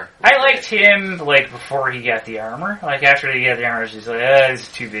 armor. I liked him like before he got the armor. Like after he got the armor, I was just like, this is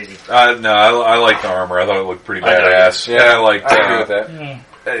too busy. No, I like the armor. I thought it looked pretty I dug badass. it. Yeah, I liked. I agree with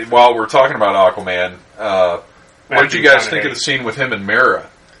that. Eh. While we're talking about Aquaman, what did you guys think of McConaughey. the scene with him and Mira?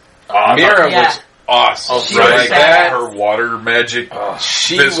 Mira Yeah. was awesome. Oh, She Right, was that. her water magic.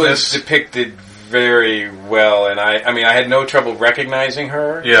 She business. was depicted very well, and I mean, I had no trouble recognizing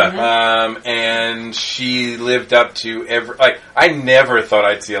her. Yeah. And she lived up to every. Like, I never thought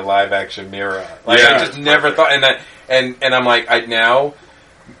I'd see a live action Mira. Like, Yeah. I just never thought. And I'm like, now,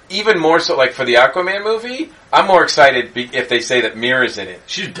 even more so, like for the Aquaman movie, I'm more excited if they say that Mira's in it.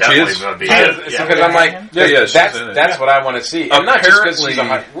 She's definitely is. going to be. Because I'm like, Yeah, she's that's in it. that's what I want to see, and not just because she's a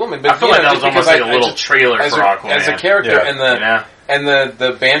Apparently- hot woman, but I feel you like know, that was just almost because like a little trailer as for Aquaman. as a character, Yeah. and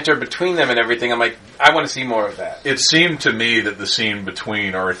the banter between them and everything. I'm like, I want to see more of that. It seemed to me that the scene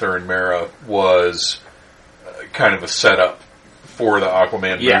between Arthur and Mara was kind of a setup for the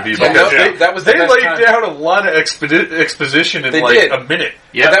Aquaman Yeah. movie Yeah, because no, that was the they best laid time. down a lot of exposition in They like did. a minute.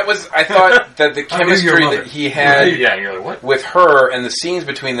 Yeah. But that was, I thought that the I knew your chemistry mother. that he had Yeah, you're like, what? with her and the scenes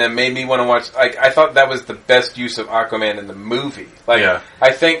between them made me want to watch. Like, I thought that was the best use of Aquaman in the movie. Like, Yeah.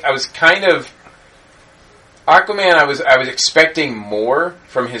 I think I was kind of Aquaman. I was expecting more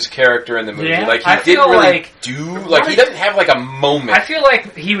from his character in the movie. Yeah, like, I he didn't feel really like- he doesn't have like a moment. I feel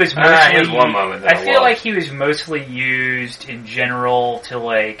like he was he mostly. has one moment that I I feel love. like he was mostly used in general to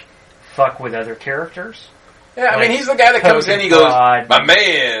like fuck with other characters. Yeah, I mean, Like, he's the guy that comes in, he goes, Prod. my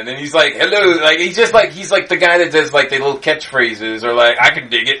man, and he's like, hello, like, he's like the guy that does, like, the little catchphrases, or like, I can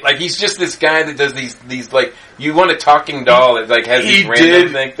dig it, like, he's just this guy that does these, like, you want a talking doll that, like, has these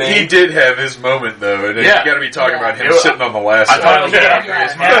random things. He did have his moment though, and Yeah. you got to be talking Yeah. about him It was- sitting on the last I thought it was side.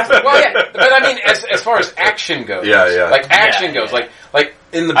 yeah. Well, yeah, but I mean, as far as action goes. Yeah, yeah. Like, action Yeah, goes, yeah. like,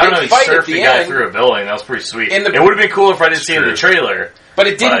 in the I don't know, big he fight at surfed the the guy end, through a building. That was pretty sweet. In the- It would have been cool if I didn't see it in the True. trailer. but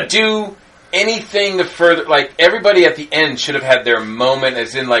it didn't But- do anything to further, like, everybody at the end should have had their moment,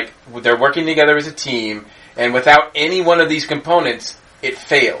 as in, like, they're working together as a team, and without any one of these components, it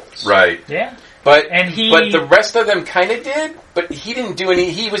fails. Right. Yeah, But and but the rest of them kind of did. But he didn't do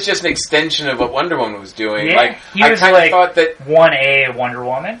any. He was just an extension of what Wonder Woman was doing. Yeah, like he I was kind of like- thought that. 1A Wonder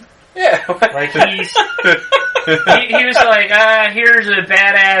Woman. Yeah, Like he's he was like, here's a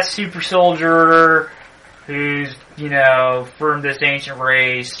badass super soldier who's from this ancient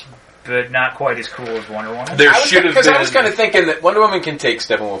race, but not quite as cool as Wonder Woman. There I was should have because been. I was kind of thinking that Wonder Woman can take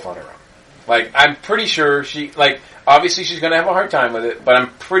Steppenwolf on her own. Like I'm pretty sure she obviously she's going to have a hard time with it, but I'm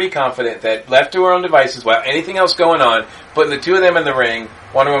pretty confident that left to her own devices, without anything else going on, putting the two of them in the ring,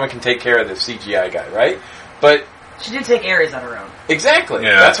 Wonder Woman can take care of the CGI guy, right? But She did take Ares on her own. exactly,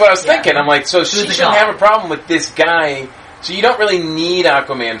 Yeah. that's what I was Yeah. thinking. I'm like, so She she was a shouldn't god. have a problem with this guy. So you don't really need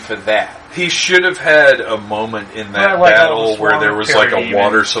Aquaman for that. He should have had a moment in that Well, like battle all the where there was like a Parademon.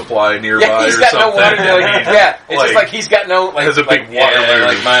 water supply nearby Yeah, he's or got something. no water. Yeah, it's Like, just like he's got no like has a big water yeah,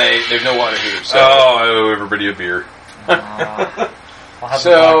 balloon. like there's no water here. So, Oh, I owe everybody a beer. I'll have So-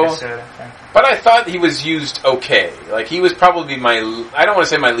 the vodka soda. Thank you. but I thought he was used okay. Like he was probably I don't want to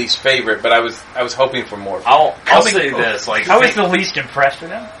say my least favorite, but I was hoping for more. I'll Coming- say this, like I was the least impressed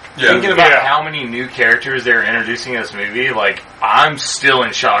with him. thinking about Yeah. how many new characters they're introducing in this movie, like I'm still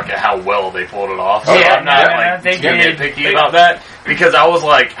in shock at how well they pulled it off. So Yeah, I'm not yeah, like they too did. nitpicky about that because I was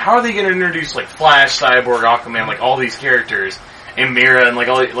like, how are they going to introduce like Flash, Cyborg, Aquaman, like all these characters, and Mira, and like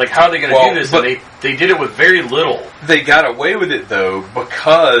all like how are they going to Well, do this? but- And they did it with very little. They got away with it though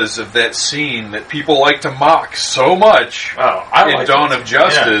because of that scene that people like to mock so much Oh, I in like Dawn it. of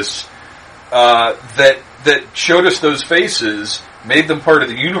Justice that showed us those faces, made them part of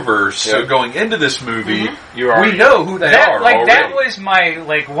the universe. So Yeah. going into this movie, You are we know who they That are. like that already. was my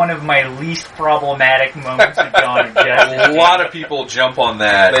one of my least problematic moments of Dawn of Justice. A lot of people jump on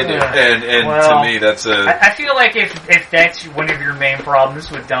that, They do. and Well, to me, that's a I feel like if that's one of your main problems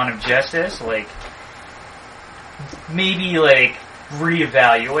with Dawn of Justice, like maybe like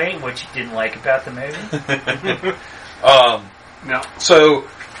reevaluate what you didn't like about the movie. No. So,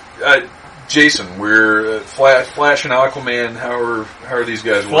 Jason, we're Flash and Aquaman. How are these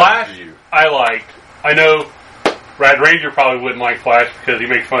guys Flash, working for you? I liked. I know Red Ranger probably wouldn't like Flash because he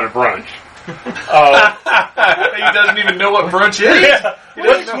makes fun of brunch. He doesn't even know what brunch is. Yeah.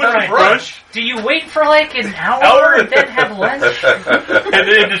 What's brunch? Do you wait for like an hour and then have lunch? And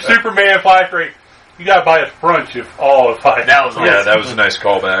then the Superman flashback, you gotta buy us brunch if all of five. That was awesome. Yeah, that was a nice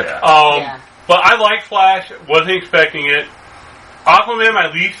callback. Yeah. But I like Flash. Wasn't expecting it. Aquaman,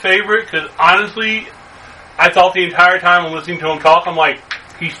 my least favorite, because honestly, I thought the entire time I'm listening to him talk, I'm like,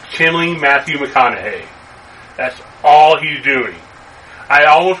 he's channeling Matthew McConaughey. That's all he's doing. I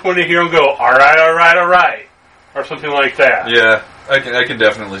almost want to hear him go, all right, or something like that. Yeah, I can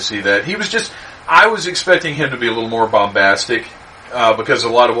definitely see that. He was just, I was expecting him to be a little more bombastic, because a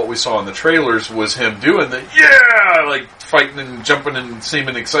lot of what we saw in the trailers was him doing the, like fighting and jumping and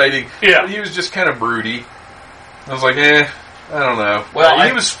seeming exciting. Yeah. But he was just kind of broody. I was like, I don't know. Well,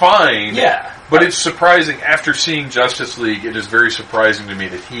 he was fine. Yeah. But it's surprising, after seeing Justice League, it is very surprising to me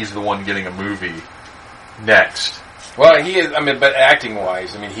that he's the one getting a movie next. Well, he is. I mean, but acting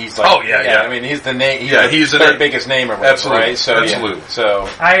wise, I mean, he's like. Oh, yeah. I mean, he's the name. He's the third biggest name or whatever, Absolutely. right? So, Absolutely. Yeah. So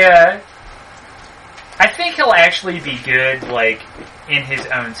I think he'll actually be good, like, in his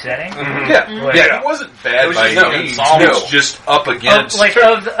own setting. Yeah. Like, Yeah, he wasn't bad was by just any means. no. It's just up against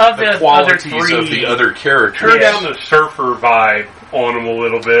of the other qualities three. of the other characters. Turn down the surfer vibe on him a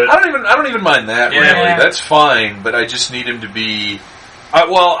little bit. I don't even mind that, Yeah. really. That's fine, but I just need him to be... I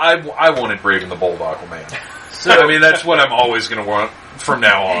wanted Brave and the Bold Aquaman. So, I mean, that's what I'm always going to want from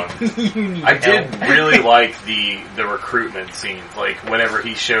now on. I did really like the recruitment scenes, like whenever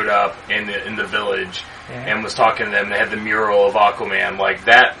he showed up in the village and was talking to them. They had the mural of Aquaman, like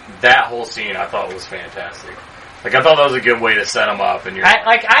that whole scene. I thought was fantastic. Like I thought that was a good way to set him up. And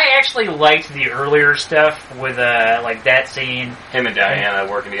I actually liked the earlier stuff with like that scene. him and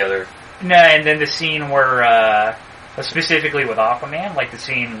Diana working together. No, and then the scene where specifically with Aquaman, like the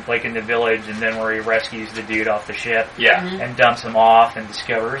scene like in the village, and then where he rescues the dude off the ship. Yeah, And dumps him off and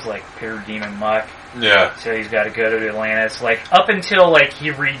discovers like parademon muck. Yeah. So he's got to go to Atlantis. Like up until like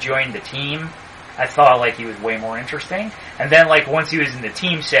he rejoined the team, I thought like he was way more interesting. And then like once he was in the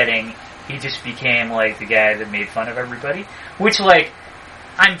team setting, he just became like the guy that made fun of everybody, which like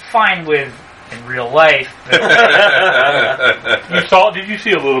I'm fine with in real life. But, Did you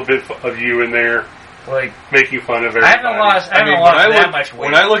see a little bit of you in there like making fun of I everybody? haven't lost when that much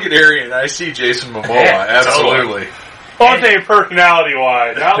weight. When I look at Arian, I see Jason Momoa. Yeah, absolutely. Well, I'm saying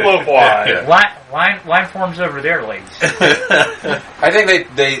personality-wise, not look-wise. Yeah. Line forms over there, ladies. I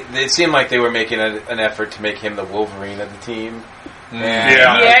think they seemed like they were making an effort to make him the Wolverine of the team. And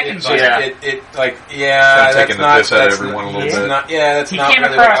Yeah. Yeah, that's taking the not piss out of that's everyone a little it's bit. not, that's He not came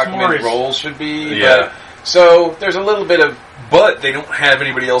really what across more Aquaman's as- role should be. Yeah. But, so there's a little bit of But they don't have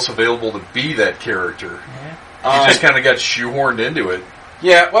anybody else available to be that character. He just kind of got shoehorned into it.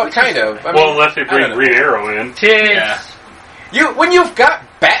 kind of. I Well, mean, unless they I bring don't know. Green Arrow in. When you've got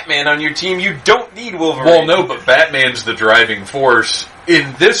Batman on your team, you don't need Wolverine. Well, no, but Batman's the driving force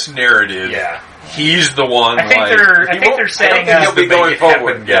in this narrative. yeah. He's the one. I think they're setting I don't think up. he'll be going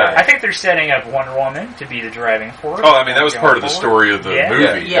forward. guy. I think they're setting up Wonder Woman to be the driving force. Oh, I mean that was going part of the forward. story of the Yeah.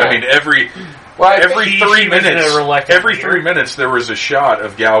 movie. Yeah. I mean every She 3 was the minutes, reluctant every leader. 3 minutes there was a shot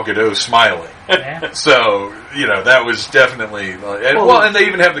of Gal Gadot smiling. Yeah. So that was definitely, and they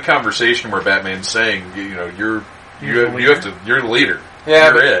even have the conversation where Batman's saying, you're the leader.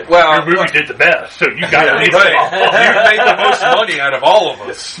 Yeah, you're it. Well, Your movie did the best, so you got to lead Right. us. You made the most money out of all of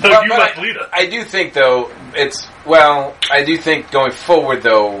us. So Well, you but must lead us. I do think though I do think going forward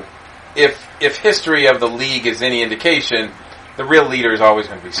though, if history of the League is any indication, the real leader is always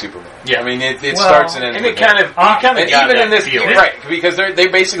going to be Superman. Yeah. I mean, it Well, starts and ends. And with it kind him. of, you kind of and got even that in this, feel. right? Because they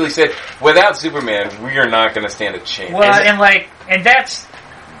basically said without Superman, we are not going to stand a chance. Well, and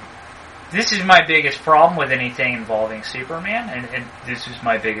this is my biggest problem with anything involving Superman, and this is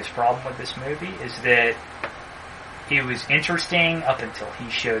my biggest problem with this movie, is that it was interesting up until he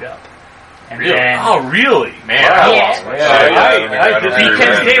showed up. And Really? then, Oh, really? Man, Yeah. I lost myself. I don't agree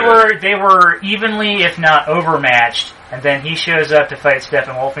because with that. they were evenly, if not overmatched, and then he shows up to fight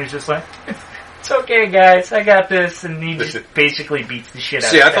Steppenwolf, and he's just like, "It's okay, guys, I got this," and he just basically beats the shit out of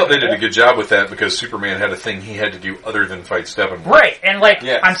See, I thought they did a Steppenwolf. good job with that because Superman had a thing he had to do other than fight Steppenwolf. Right, and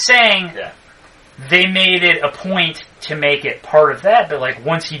Yes. I'm saying Yeah. they made it a point to make it part of that, but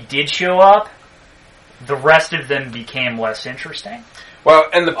once he did show up, the rest of them became less interesting. Well,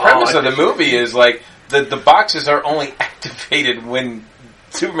 and the premise I of the disagree. movie is the boxes are only activated when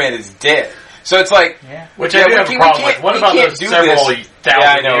Superman is dead. So it's like, Yeah. Which Yeah, I do we have a can't- problem we with. What can't- about we can't those do several this. thousand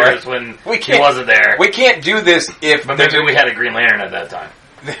Yeah, I know, years right? when We he can't- wasn't there? we can't do this if But maybe we had a Green Lantern at that time.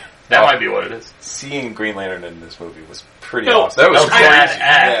 That might be what it is. seeing Green Lantern in this movie was pretty No, awesome. that was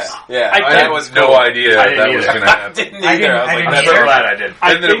badass. Yeah. I had no idea I didn't that was either. going to happen. didn't I either. didn't- I was I like, didn't I'm that's so glad I did.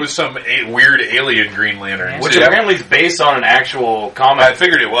 I And then it think- was some weird alien Green Lantern. Which too. apparently is based on an actual comic. I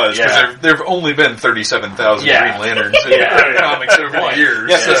figured it was because Yeah. there have only been 37,000 Yeah. Green Lanterns in Yeah. comics over the years.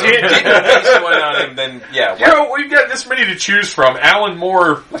 Yeah, so so- if you didn't base one on him, then yeah. You know, we've got this many to choose from. Alan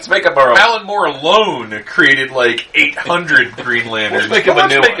Moore Let's make up our own. Alan Moore alone created like 800 Green Lanterns. Let's make up a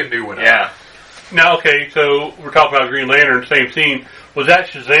new make one. a new one. Yeah. Now, okay, so we're talking about Green Lantern, same scene. Was that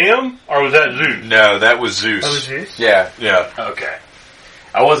Shazam or was that Zeus? No, that was Zeus. That was Zeus? Yeah. Yeah. Okay.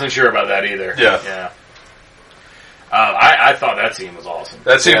 I wasn't sure about that either. Yeah. Yeah. I thought that scene was awesome.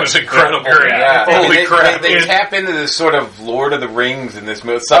 That scene Yeah. was incredible. Yeah. Holy they, crap. They tap into this sort of Lord of the Rings in this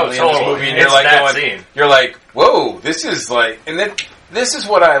movie, suddenly in this totally. movie, and It's you're like that going, scene. you're like, whoa, this is like, and then this is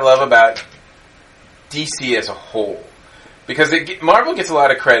what I love about DC as a whole. Because Marvel gets a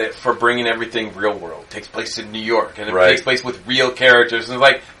lot of credit for bringing everything real world. It takes place in New York, and it Right. takes place with real characters. And it's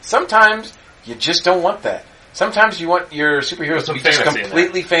like, sometimes you just don't want that. Sometimes you want your superheroes to Some be just fantasy in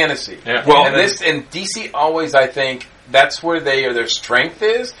completely fantasy. Yeah. Well, and DC always, I think, that's where their strength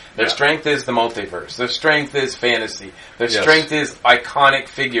is. Their Yeah. strength is the multiverse. Their strength is fantasy. Their Yes. strength is iconic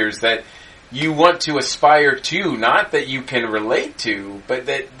figures that you want to aspire to, not that you can relate to, but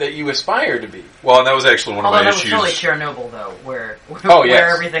that you aspire to be. Well, and that was actually one of Although my that was issues. totally Chernobyl, though, where Oh, yes. where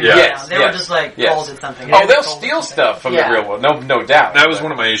everything Yeah. went Yes, down. They were yes, just like yes. called it something. Oh, they'll Called it steal something. stuff from Yeah. the real world. No doubt. That was But-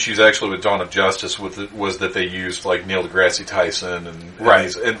 one of my issues actually with Dawn of Justice was that they used like Neil deGrasse Tyson and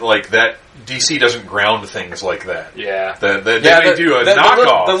Right. and like that DC doesn't ground things like that. Yeah. They may do a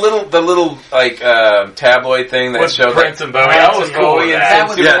knockoff. The little like tabloid thing that With showed Prince and Bowie. Prince I was and cool Bowie with and that. That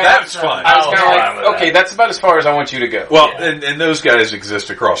was Superman. yeah, that's fun. I was I was kind fine of with like, okay, that. that's about as far as I want you to go. Well, Yeah. and those guys exist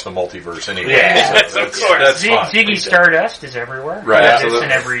across the multiverse anyway. Yeah. so Of that's, course. that's fine. Ziggy Stardust is everywhere. Right, It's absolutely.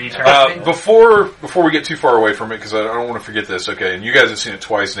 in every Eternal. Before we get too far away from it, because I don't want to forget this. Okay, and you guys have seen it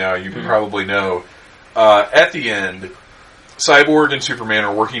twice now. You probably know. At the end, Cyborg and Superman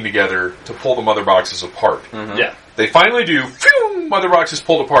are working together to pull the mother boxes apart. Yeah. They finally do. Phew, mother boxes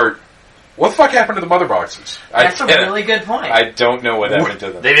pulled apart. What the fuck happened to the mother boxes? That's a really good point. I don't know what happened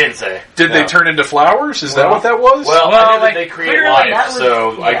to them. They didn't say. Did No. they turn into flowers? Is that what that was? Well, Well, I knew like, that they create clearly life, that was-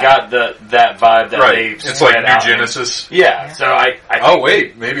 so I yeah. got that vibe that right. they It's like spread New out. Genesis. Yeah, so I Oh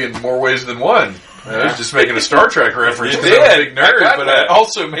wait, maybe in more ways than one. I was just making a Star Trek reference You because I'm a did. big nerd, I got but that. I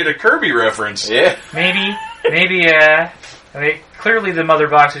also made a Kirby reference. Yeah. Maybe, I mean, clearly the mother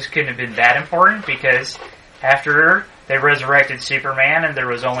boxes couldn't have been that important because after they resurrected Superman and there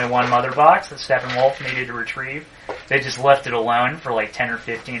was only one mother box that Steppenwolf needed to retrieve, they just left it alone for like 10 or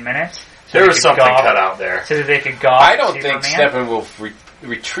 15 minutes. So there they was could something gawk- cut out there. So that they could gawk I don't Superman. think Steppenwolf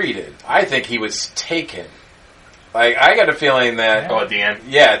retreated. I think he was taken. Like, I got a feeling that... Oh, at the end.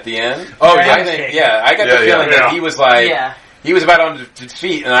 Yeah, at the end. Oh, Yeah, yeah. I think, yeah, I got the Yeah, feeling yeah. that he was like... yeah. He was about on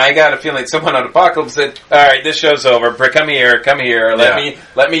defeat, and I got a feeling someone on Apocalypse said, "Alright, this show's over. Come here. Yeah.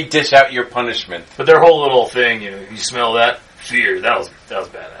 Let me dish out your punishment." But their whole little thing, you smell that fear. That was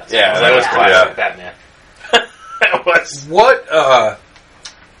badass. Yeah, that was yeah. classic Batman. That was.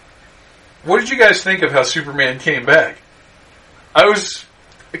 What did you guys think of how Superman came back? I was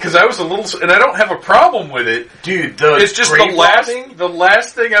a little, and I don't have a problem with it. Dude, It's just the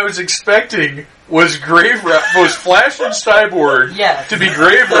last thing I was expecting was was Flash and Cyborg Yes. to be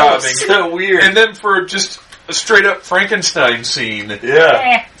grave That robbing, was so weird. and then for just a straight up Frankenstein scene.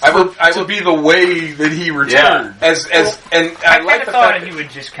 Yeah. I To would be the way that he returned. and I I kind like of the thought fact he would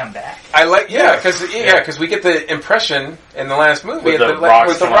just come back. I like because we get the impression in the last movie With the with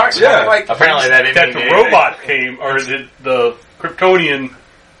rocks the coming rocks. out. Yeah. Like Apparently that didn't That mean the anything. robots came, or the Kryptonian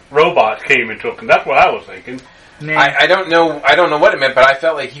robots came and took him. That's what I was thinking. Nah. I don't know what it meant, but I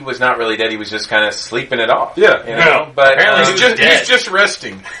felt like he was not really dead. He was just kind of sleeping it off. Yeah. you know? Yeah. But Apparently He's just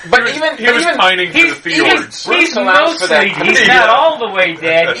resting. But he was pining for the fjords. He's allows for that. mostly, he's Yeah. not all the way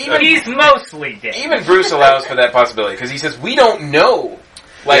dead. He's mostly dead. even Bruce allows for that possibility because he says we don't know.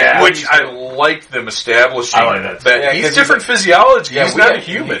 Like Yeah. what Which he's I doing. like them establishing I like that. Yeah, he's 'cause different physiology. Yeah, he's we not don't- a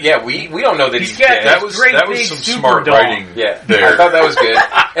human. Yeah, we don't know that He's he's got dead. that That was great that was big some super smart dog. writing. Yeah, there. I thought that was good.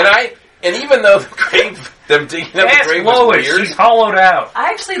 And even though the grave, them digging up the Ask grave was Lois, weird, she's hollowed out. I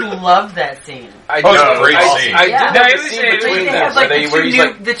actually loved that scene. I Oh, did- it's a great I- scene. I Yeah. did No, love it the was- scene it was- between They them have like where he's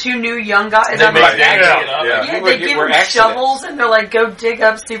like, the two new young guys. They on make the that yeah, shit up. yeah. Yeah, We're- they give we're him accidents. shovels and they're like, go dig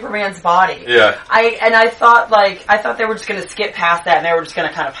up Superman's body. Yeah. I thought they were just gonna skip past that and they were just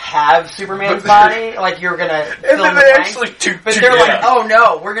gonna kind of have Superman's body, like you're gonna And fill in then the they blanks. actually But they're yeah. like, oh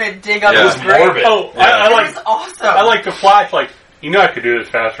no, we're gonna dig up Yeah. his It was grave. morbid. Oh, Yeah. I It like was awesome. I like the Flash. Like, you know, I could do this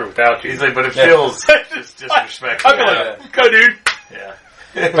faster without you. He's like, but it Yeah. feels just disrespectful. I'd be like, go, dude. Yeah.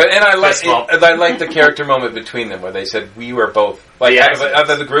 I Fist bump. like the character moment between them where they said we were both like The out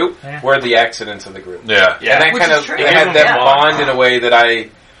of the group, Yeah. we're the accidents of the group. Yeah. Yeah. And that Which kind is of true. it had that Yeah. bond in a way that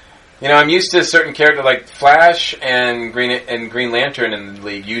I'm used to a certain character like Flash and Green Lantern in the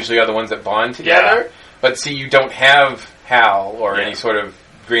League usually are the ones that bond together. But see, you don't have Hal or any sort of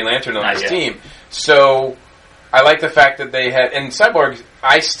Green Lantern on Not this yet. team. So I like the fact that they had, and Cyborg,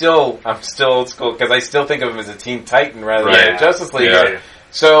 I'm still old school because I still think of him as a Teen Titan rather than Right. a Justice League. Yeah.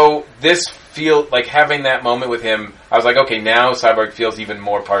 So this feel like having that moment with him, I was like, okay, now Cyborg feels even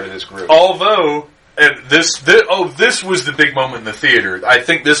more part of this group. Although, and this was the big moment in the theater. I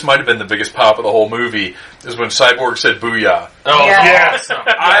think this might have been the biggest pop of the whole movie, is when Cyborg said "Booyah." Oh, Yeah. awesome.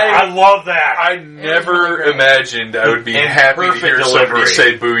 I love that. I never really great. imagined I would be And happy to perfect hear delivery. somebody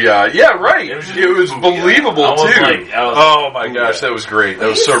say "Booyah." Yeah, right. It was just It was booyah. believable I was too. like- I was oh like, my booyah. gosh, that was great. That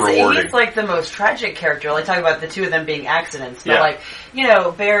was so rewarding. He's like the most tragic character. Like talking about the two of them being accidents, but Yeah.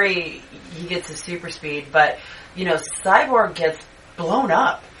 like Barry, he gets his super speed, but Cyborg gets blown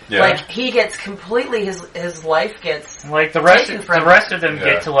up. Yeah. Like he gets completely his life gets Like the rest, taken from of them Yeah.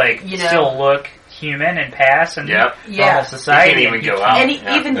 get to like You know. still look human and pass and Yep. Yeah. normal society. He can't and even go out. and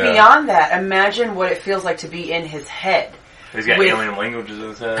Yeah. even Yeah. beyond that, imagine what it feels like to be in his head. He's got with alien languages in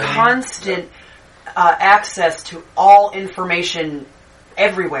his head. Constant access to all information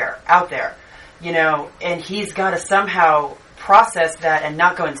everywhere out there, and he's got to somehow process that and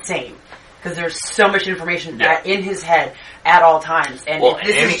not go insane because there's so much information Yeah. in his head at all times, and Well,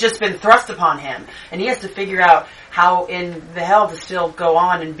 this and has just been thrust upon him, and he has to figure out how in the hell to still go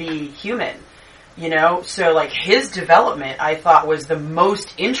on and be human. So like his development, I thought was the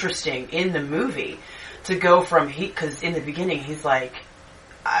most interesting in the movie. To go from because in the beginning he's like,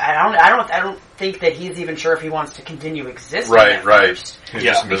 I don't think that he's even sure if he wants to continue existing. Right, at right. first. He's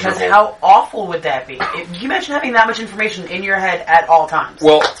Yeah. just Because miserable. how awful would that be? Can you imagine having that much information in your head at all times?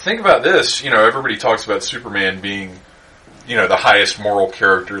 Well, think about this. Everybody talks about Superman being, the highest moral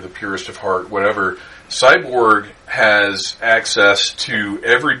character, the purest of heart, whatever. Cyborg has access to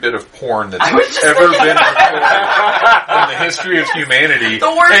every bit of porn that's I was just ever thinking been about recorded in the history of humanity.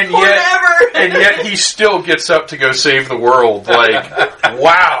 the worst and porn yet, ever. and yet he still gets up to go save the world. Like,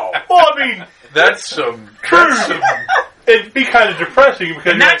 wow. Well, I mean, That's some... it'd be kind of depressing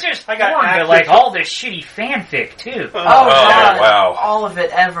because not just I got porn, but access like to- all this shitty fanfic too. Oh, God. wow. All of it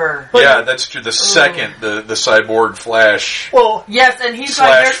ever. Yeah, that's true. The second the Cyborg Flash Well, Yes, and he's slash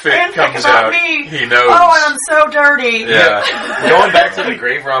like, there's fic fanfic comes about out, me. he knows. Oh, and I'm so dirty. Yeah. Going back to the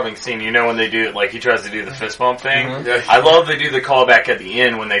grave robbing scene, when they do it, like he tries to do the fist bump thing. Yeah. I love they do the callback at the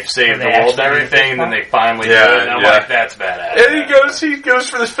end when they've saved When the they world and actually do the everything, fist and then bump? they finally Yeah, do it. And I'm yeah. like, that's badass. And he goes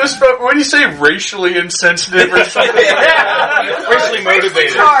for this fist bump. What do you say? Racially insensitive or something? Racially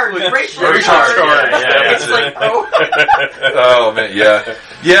motivated. Racially Racially charged. charged. Yeah, It's like, oh. Oh man,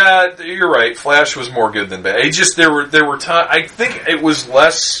 yeah, you're right. Flash was more good than bad. There were times. I think it was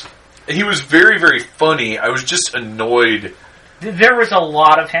less. He was very, very funny. I was just annoyed. There was a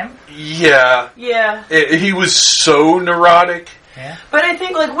lot of him. Yeah, Yeah. he was so neurotic. But I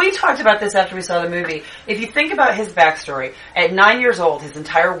think, like, we talked about this after we saw the movie. If you think about his backstory, at 9 years old, his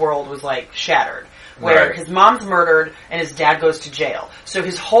entire world was, like, shattered. Where Right. his mom's murdered and his dad goes to jail. So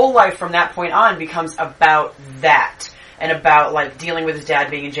his whole life from that point on becomes about that. And about, like, dealing with his dad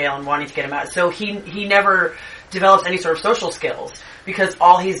being in jail and wanting to get him out. So he never develops any sort of social skills. Because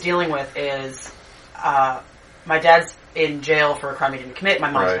all he's dealing with is, my dad's in jail for a crime he didn't commit, my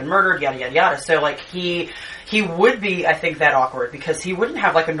mom's Right. been murdered, yada, yada, yada. So, like, he would be, I think, that awkward because he wouldn't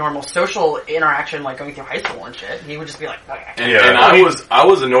have like a normal social interaction like going through high school and shit. He would just be like, And, Yeah. and I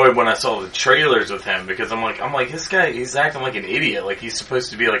was annoyed when I saw the trailers with him because I'm like this guy, he's acting like an idiot. Like he's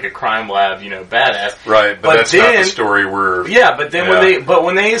supposed to be like a crime lab, badass. Right, but But that's not then- the story where. Yeah, but then Yeah.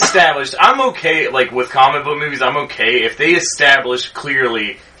 when they established, I'm okay. Like with comic book movies, I'm okay if they establish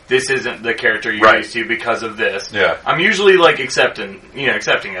clearly this isn't the character you're Right. used to because of this. Yeah. I'm usually like accepting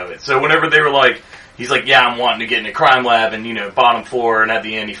of it. So whenever they were like, he's like, yeah, I'm wanting to get in a crime lab and bottom floor, and at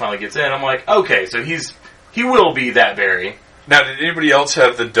the end he finally gets in. I'm like, okay, so he will be that Barry. Now, did anybody else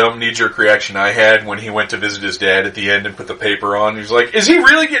have the dumb knee-jerk reaction I had when he went to visit his dad at the end and put the paper on? He was like, is he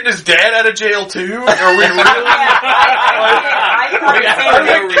really getting his dad out of jail too? Are we really? I thought the same I was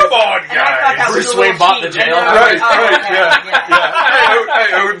thing. like, come on, And I thought that guys. was Bruce a little Wayne bought the cheap. jail. And then I was Right, like, oh, right, okay, yeah.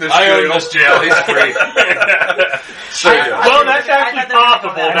 I own this jail. I own this jail. He's free. So, yeah. well, that's actually I thought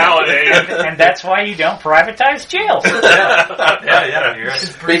affordable nowadays. And that's why you don't privatize jails. Yeah. You're right.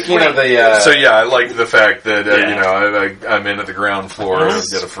 Speaking of the, So yeah, I like the fact that I'm in at the ground floor and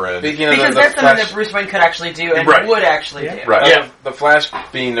get a friend. speaking of Because the that's something Flash, that Bruce Wayne could actually do and Right. would actually do. Right. Yeah. the Flash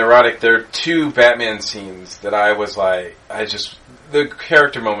being neurotic, there are two Batman scenes that I was like, the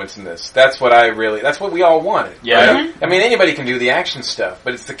character moments in this. That's what we all wanted. Yeah. right? I mean, anybody can do the action stuff,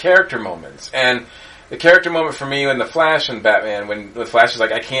 but it's the character moments. And the character moment for me when the Flash and Batman, when the Flash is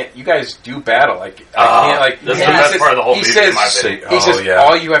like, I can't, you guys do battle. Like, I can't, like, That's the he best says- part of the whole he movie, says, in my opinion. he says, yeah.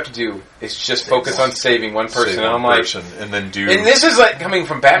 all you have to do is just focus on saving one person. Save And I'm one like, person and then do. and this is like coming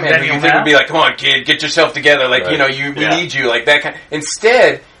from Batman, Then who you you'll think know. would be like, "Come on, kid, get yourself together." Like, Right. we need you, like that kind.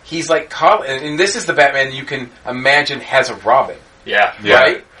 Instead, he's like, and this is the Batman you can imagine has a Robin, Yeah. Yeah.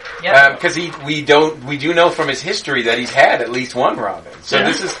 right? Yep. Because we do know from his history that he's had at least one Robin. So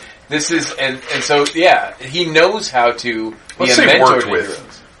Yeah. this is, and so yeah, he knows how to be Let's a say mentor worked to with.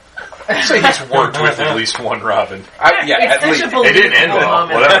 heroes. I'd say he's worked with at least one Robin. Yeah, It's at such least. a It didn't end believable well.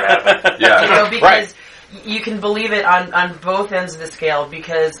 moment. Whatever happened. Yeah. You know, because Right. you can believe it on both ends of the scale.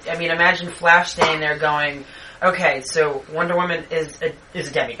 Because I mean, imagine Flash standing there going, "Okay, so Wonder Woman is a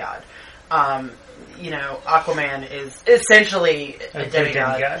demigod. Aquaman is essentially a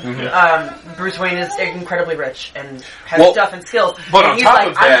demigod. Bruce Wayne is incredibly rich and has stuff and skills. but and on he's top like,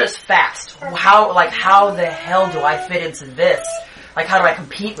 of that- I'm just fast. How the hell do I fit into this? Like, how do I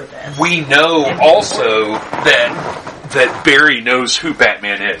compete with this? We know also that Barry knows who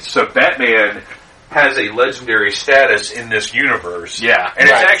Batman is. So Batman has a legendary status in this universe. Yeah. And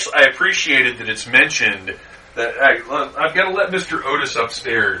Right. it's actually, I appreciated that it's mentioned that I've got to let Mr. Otis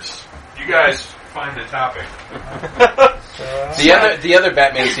upstairs. You guys find the topic. The other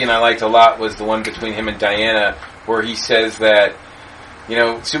Batman scene I liked a lot was the one between him and Diana, where he says that,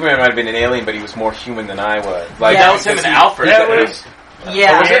 Superman might have been an alien, but he was more human than I was. Like, Yeah. That was him and Alfred. That was-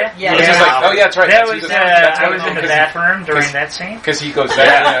 Yeah, was it? yeah. It's just like, oh yeah, that's right. That That's- was, that's I what- was in the because- bathroom during because- that scene. Because he goes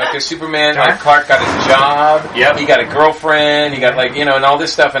back, because Superman, Darn. like Clark got his job, Yep. he got a girlfriend, he got and all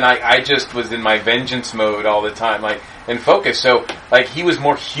this stuff, and I just was in my vengeance mode all the time, and focus. So, he was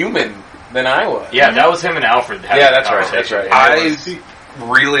more human than I was. Yeah, that was him and Alfred. having Yeah, the that's right, that's conversation. right. I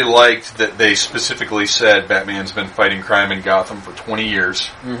really liked that they specifically said Batman's been fighting crime in Gotham for 20 years.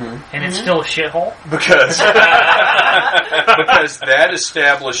 And it's still a shithole. Because that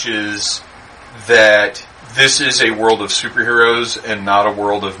establishes that this is a world of superheroes and not a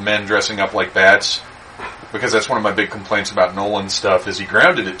world of men dressing up like bats. Because that's one of my big complaints about Nolan's stuff is he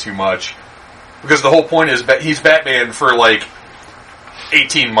grounded it too much. Because the whole point is he's Batman for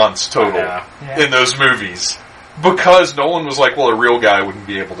 18 months total Yeah. in those movies. Because Nolan was like, well, a real guy wouldn't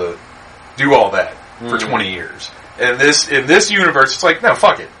be able to do all that for 20 years. And in this universe, it's like, no,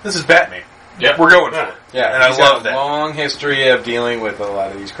 fuck it. This is Batman. Yep. We're going for it. Yeah, And I he's love got that. a long history of dealing with a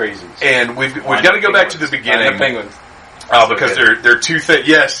lot of these crazies. And we've got to go back to the beginning. Penguins. Because they're two things.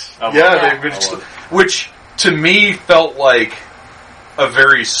 Yes. I love Yeah, that. they've been, I love which to me felt like a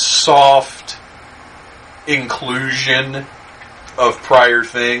very soft inclusion of prior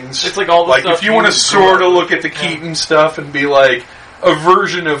things. It's like all the stuff if you want to you sort grew of up look at the Keaton stuff and be like, a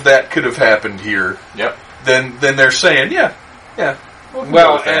version of that could have happened here, Yep. then they're saying, yeah. We'll go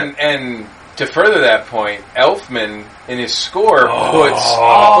Well, with that. and to further that point, Elfman in his score puts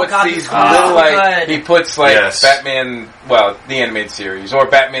God, these this score is little so good. he puts Yes. Batman, the animated series or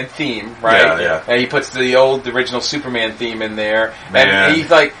Batman theme, right? Yeah. And he puts the original Superman theme in there, Man. and he's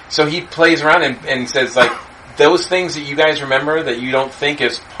so he plays around and says those things that you guys remember that you don't think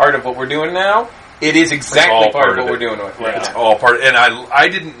is part of what we're doing now. It is exactly all part of part of what we're it. doing with It's all part, and I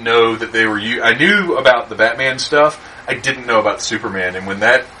didn't know that they were. I knew about the Batman stuff. I didn't know about Superman, and when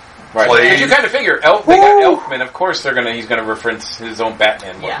that Right. played, Because you kind of figure they got Elfman. Of course, he's gonna reference his own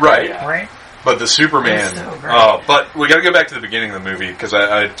Batman. Yeah. right? Yeah. Right? But the Superman. It's so great. But we got to go back to the beginning of the movie because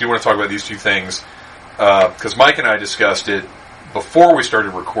I do want to talk about these two things because Mike and I discussed it before we started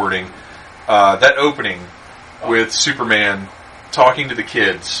recording. That opening with Superman talking to the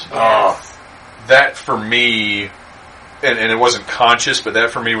kids. That for me, and it wasn't conscious, but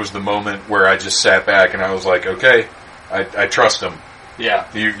that for me was the moment where I just sat back and I was like, okay, I trust him. Yeah.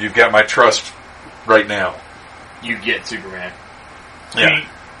 You've got my trust right now. You get Superman. Yeah. See,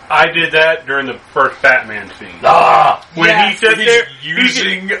 I did that during the first Batman scene. When Yes. he said He's there,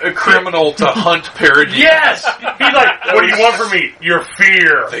 using a criminal to hunt paradise. yes! He's like, what do you want from me? Your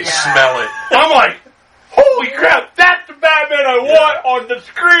fear. They smell it. I'm like, holy crap, that's the Batman I want on the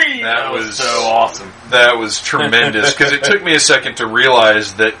screen! That was so awesome. That was tremendous because it took me a second to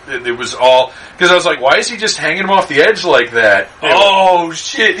realize that it was all because I was like, why is he just hanging him off the edge like that? Oh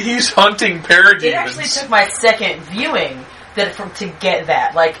shit, he's hunting It parademons. actually took my second viewing to get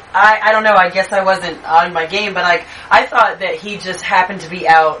that. Like, I don't know, I guess I wasn't on my game, but like, I thought that he just happened to be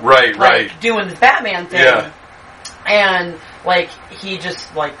out, right, doing this Batman thing. Yeah. And, like, he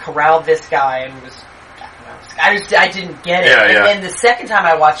just, like, corralled this guy and was, I didn't get it. Yeah, and yeah. then the second time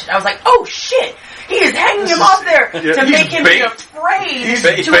I watched it, I was like, oh shit! He is hanging him off there to he's make him bait. be afraid He's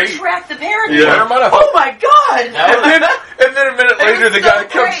to bait. attract the parents. Yeah. Oh my god! And then a minute later, was the so guy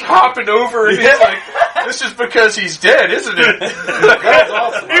comes great. hopping over, and he's like, "This is because he's dead, isn't it?" That's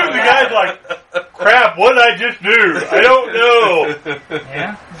awesome. Even the guy's like, "Crap, what did I just do? I don't know."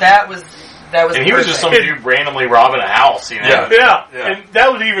 Yeah. That was And he was just some perfect. dude randomly robbing a house, you know? Yeah. Yeah. Yeah. And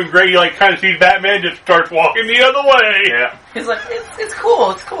that was even great. You like kind of see Batman just starts walking the other way. Yeah. He's like, it's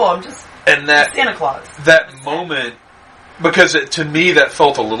cool. I'm just And that Santa Claus. that moment, because to me that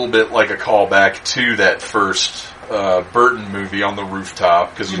felt a little bit like a callback to that first Burton movie on the rooftop,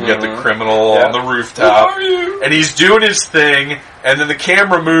 because you've got the criminal on the rooftop, and he's doing his thing, and then the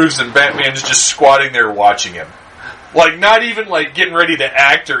camera moves and Batman's just squatting there watching him. Like, not even, like, getting ready to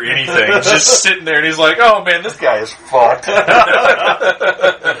act or anything. Just sitting there, and he's like, oh, man, this guy is fucked.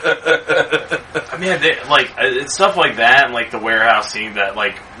 I mean, it's stuff like that and, like, the warehouse scene that,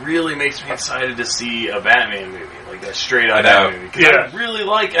 like, really makes me excited to see a Batman movie. Like, a straight-up I know. Batman movie. Because I really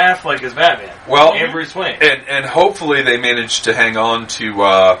like Affleck as Batman. Well, and Bruce Wayne. and hopefully they managed to hang on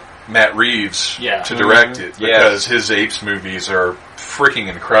to Matt Reeves to direct it, because his Apes movies are freaking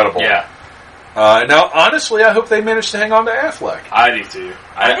incredible. Yeah. Now, honestly, I hope they manage to hang on to Affleck. I do, too.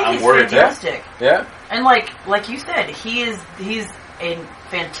 I think I'm he's worried, too. fantastic. Yeah. And like you said, he's a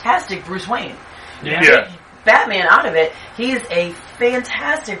fantastic Bruce Wayne. Yeah. Yeah. Batman out of it, he is a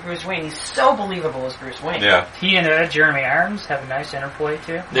fantastic Bruce Wayne. He's so believable as Bruce Wayne. Yeah. He and Jeremy Irons have a nice interplay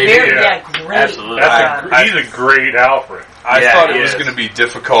too. They Very, do. yeah, great. Absolutely. He's a great Alfred. I Yeah, thought he it was is. going to be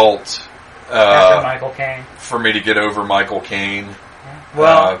difficult After Michael Caine. for me to get over Michael Caine.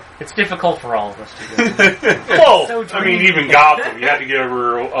 Well, it's difficult for all of us to do. Well, So I mean, dreamy. even Gotham, you have to get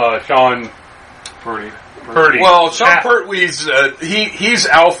over Sean Purdy. Well, Sean Pertwee's he's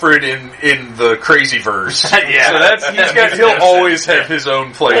Alfred in the crazy verse. Yeah. So he'll always have his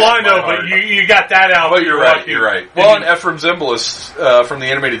own place. Well, I in my know, heart. but you got that out. But you're right. You're right. Well, and Ephraim Zimbalist from the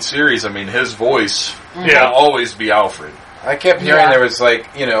animated series. I mean, his voice will always be Alfred. I kept hearing Yeah. there was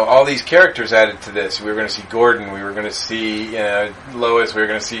all these characters added to this. We were going to see Gordon. We were going to see, Lois. We were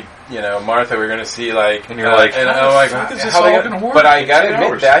going to see, Martha. We were going to see And you're like, and how I'm like, the fuck is this how all they- gonna work But I in got to 10 admit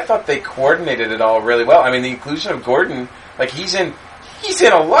hours? that I thought they coordinated it all really well. I mean, the inclusion of Gordon, he's in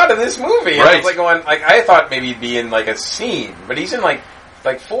a lot of this movie. And I Right. was going, I thought maybe he'd be in a scene, but he's in like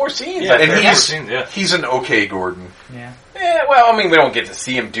 4 scenes. Yeah, I think. And he's an okay Gordon. Yeah. Yeah, well, I mean, we don't get to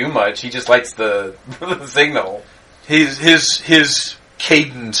see him do much. He just lights the signal. His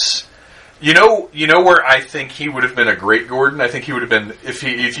cadence. You know where I think he would have been a great Gordon. I think he would have been if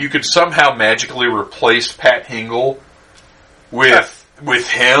you could somehow magically replace Pat Hingle with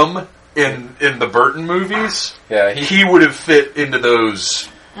him in the Burton movies. Yeah, He would have fit into those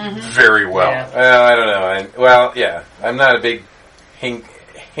very well. Yeah. Well, I don't know. I'm not a big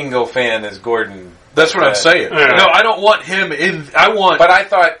Hingle fan as Gordon. That's what I'm saying. Yeah. No, I don't want him in. I want I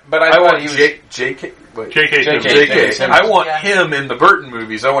thought want he was. J.K. J.K. Simmons. J.K. Simmons. I want Yeah. him in the Burton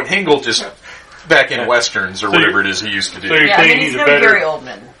movies. I want Hingle just back in westerns or So you- whatever it is he used to do. so you're Yeah, I saying mean, he's he's a no better. Gary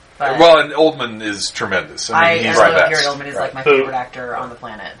Oldman. But Well, and Oldman is tremendous. I mean, he's I the love best. Gary Oldman. Is like my So- favorite actor on the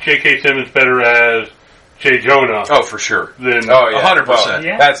planet. J.K. Simmons better as J. Jonah Oh, for sure. than. Oh yeah, 100%.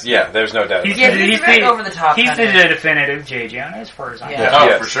 Yeah. That's there's no doubt. He's, Yeah, he's very over the top. He's kinda. the definitive J. Jonah as far as I Yeah. know. Oh,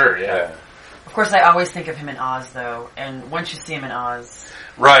 Yes. for sure, yeah. Of course, I always think of him in Oz, though, and once you see him in Oz,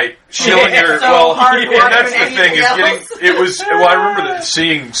 Right. Schillinger, So well, hard and work that's than the thing, is anything getting, else. it was, well, I remember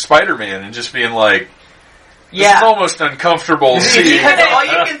seeing Spider-Man and just being like, this is yeah, almost uncomfortable seeing. that's all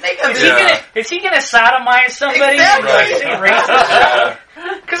you can think of. Is he gonna sodomize somebody? Exactly.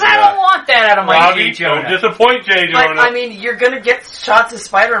 Because I don't want that out of my Robbie, J. don't Jonah. disappoint J. But Jonah. I mean, you're gonna get shots of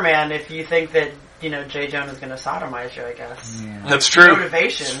Spider-Man if you think that J. Jonah's gonna sodomize you. I guess That's true.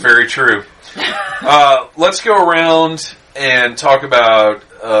 motivation. It's very true. Let's go around and talk about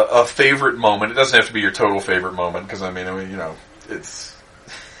a favorite moment. It doesn't have to be your total favorite moment, because I mean, it's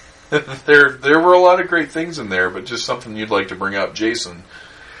there were a lot of great things in there, but just something you'd like to bring up, Jason.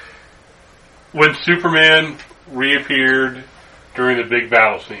 When Superman reappeared during the big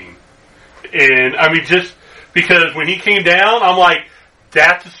battle scene. And, I mean, just because when he came down, I'm like,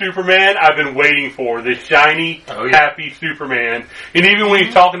 that's the Superman I've been waiting for. This shiny, happy Superman. And even when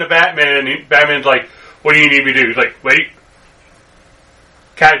he's talking to Batman, Batman's like, what do you need me to do? He's like, wait.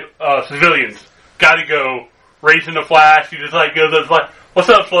 Civilians. Gotta go. Racing the Flash. He just like goes, like, what's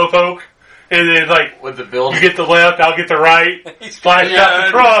up, slowpoke? and then like With the build. you get the left, I'll get the right, flash out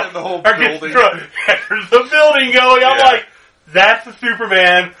the truck, and the whole or get the building. truck. There's the building going. I'm Yeah. like, that's the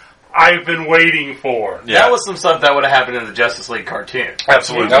Superman I've been waiting for. Yeah. That was some stuff that would have happened in the Justice League cartoon.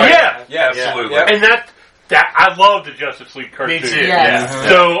 Absolutely. Yeah. Absolutely. Yeah. And that I love the Justice League cartoon. Me too. Yes. Yeah.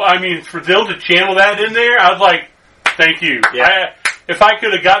 So I mean, for them to channel that in there, I was like, thank you. Yeah. If I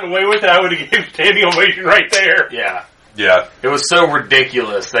could have gotten away with it, I would have given standing ovation right there. Yeah. Yeah. It was so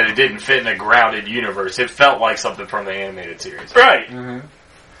ridiculous that it didn't fit in a grounded universe. It felt like something from the animated series. Right.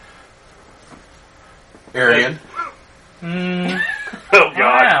 Arian. Oh I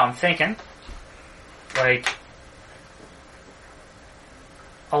God. don't know, I'm thinking. Like,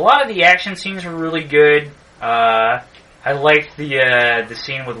 a lot of the action scenes were really good. I liked the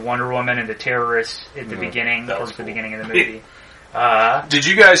scene with Wonder Woman and the terrorists at the beginning, That was towards the cool. beginning of the movie. Did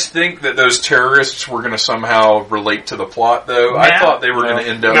you guys think that those terrorists were going to somehow relate to the plot, though? I No. thought they were going to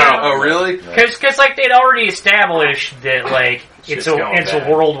end up... No. Oh, really? Because like they'd already established that like it's Just a going it's bad.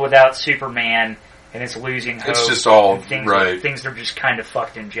 a world without Superman and it's losing hope. It's just all- and things, right. Things are just kind of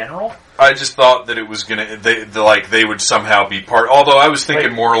fucked in general. I just thought that it was going to... They would somehow be part... Although I was thinking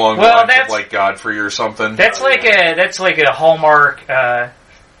Like, more along the well, lines of, that's- like, Godfrey or something. That's like a Hallmark.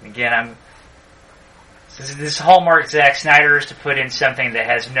 Again, this Hallmark Zack Snyder is to put in something that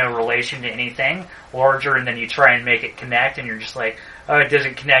has no relation to anything larger, and then you try and make it connect, and you're just like, oh, it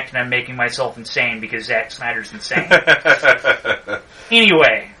doesn't connect, and I'm making myself insane because Zack Snyder's insane.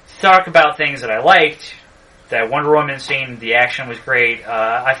 Anyway, talk about things that I liked. That Wonder Woman scene, the action was great.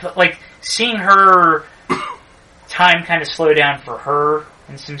 I felt like seeing her time kind of slow down for her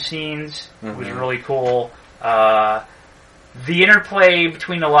in some scenes was really cool. The interplay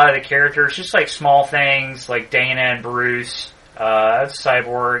between a lot of the characters, just like small things like Dana and Bruce,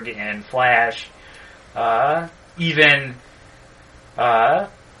 Cyborg and Flash, even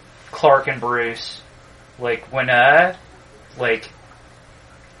Clark and Bruce. Like when I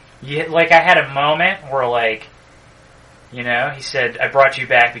had a moment where he said, "I brought you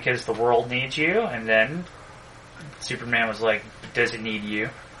back because the world needs you," and then Superman was like, "Does it need you?"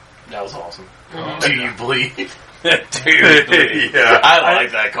 That was awesome. Do you bleed? Dude, yeah. I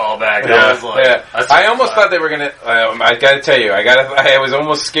like that callback. Yeah. That was like, Yeah, that's I almost fun. thought they were gonna. I gotta tell you, I was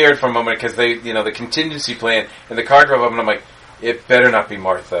almost scared for a moment because the contingency plan and the car drove up, and I'm like, it better not be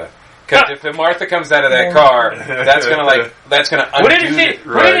Martha. Because if Martha comes out of that car, that's gonna undo What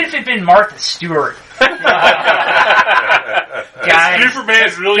if it had been Martha Stewart? Guys,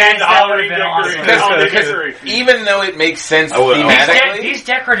 Superman's really guys, into that Halloween would've been awesome. decorations. Because even though it makes sense I would. thematically, these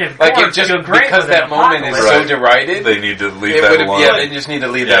decorative like parts it just go great because with an that moment is apocalypse. so derided, They need to leave it that would have. alone. Yeah, they just need to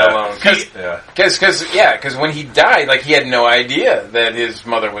leave Yeah. that alone. Yeah. Because when he died, like he had no idea that his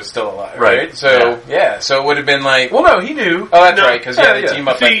mother was still alive, Right. right? So so it would have been like, Well, no, he knew. oh, that's No, right, because yeah, they yeah. team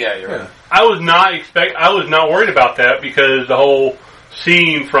up. See, You're right. I was not worried about that because the whole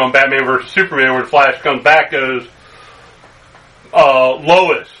scene from Batman vs Superman where the Flash comes back goes,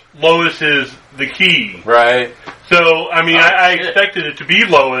 Lois. Lois is the key. Right. So, I mean, I shit. expected it to be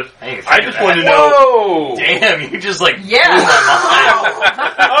Lois. I ain't I expecting just that. wanted to know. Whoa! Damn, you just like Yeah. blew my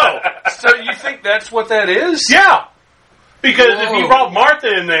mind. Oh, So you think that's what that is? yeah. Because if Whoa. you brought Martha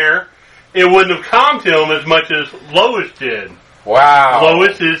in there, it wouldn't have calmed him as much as Lois did. Wow.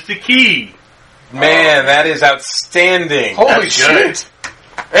 Lois is the key. Man, that is outstanding. Holy That's good. shit!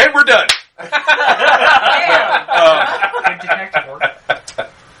 And we're done. Good detective work.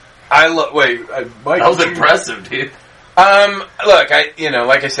 Mike. That was impressive, dude. Look,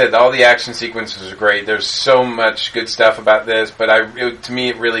 like I said, all the action sequences are great. There's so much good stuff about this, but to me,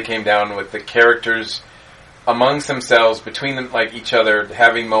 it really came down with the characters amongst themselves, between them, like each other,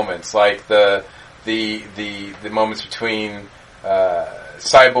 having moments, like the moments between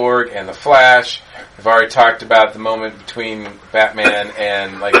Cyborg and the Flash. We've already talked about the moment between Batman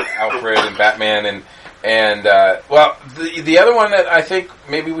and like Alfred and Batman and the other one that I think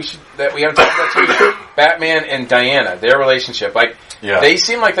maybe we haven't talked about too is Batman and Diana, their relationship. Like they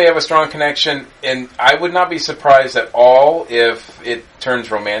seem like they have a strong connection, and I would not be surprised at all if it turns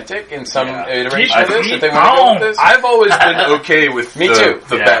romantic in some iteration of this. If they want to go with this, I've always been okay with Me too.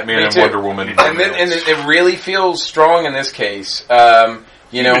 the Yeah, Batman me and too. Wonder Woman. and it really feels strong in this case.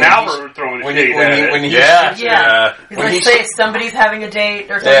 Even when Albert was throwing a when shade he, when at he, it. when he Yeah. Yeah. When Like he- say somebody's having a date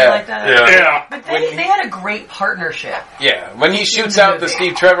or something Yeah. like that. Yeah. Yeah. But they had a great partnership. when he shoots out the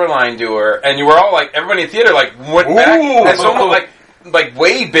Steve Trevor line to her, and you were all like, everybody in the theater, like, what? That's almost like like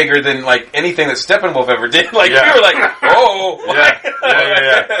way bigger than like anything that Steppenwolf ever did. Like Yeah. we were like, oh,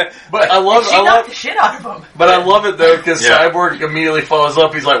 Yeah. But I love, She knocked the shit out of him. But I love it though because Yeah. Cyborg immediately follows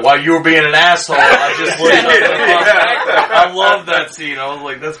up. He's like, "While you were being an asshole, I just looked up at the I love that scene. I was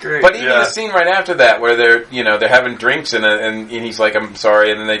like, "That's great." But even Yeah. the scene right after that, where they're having drinks and he's like, "I'm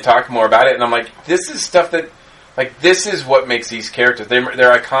sorry," and then they talk more about it, and I'm like, "This is stuff that, like, this is what makes these characters. They're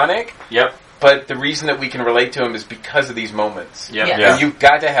iconic, Yep. but the reason that we can relate to them is because of these moments. Yep. Yeah. Yeah. And you've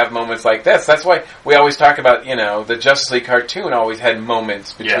got to have moments like this. That's why we always talk about, the Justice League cartoon always had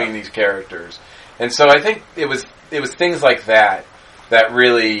moments between Yeah. these characters, and so I think it was things like that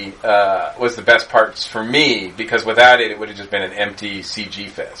really was the best parts for me, because without it would have just been an empty CG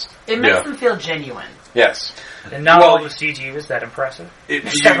fest. It makes Yeah. them feel genuine. Yes. And not Well, all the CG was that impressive.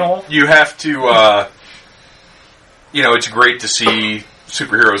 You have to, it's great to see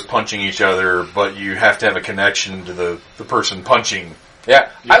superheroes punching each other, but you have to have a connection to the person punching. Yeah,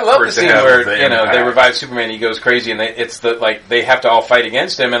 Yeah, I love for the it to scene have where the impact. they revive Superman. He goes crazy, and they have to all fight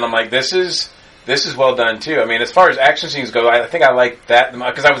against him. And I'm like, this is well done too. I mean, as far as action scenes go, I think I like that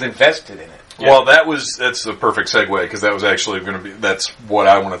because I was invested in it. Well, that's the perfect segue, because that was actually going to be, that's what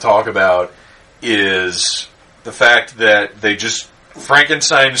I want to talk about, is the fact that they just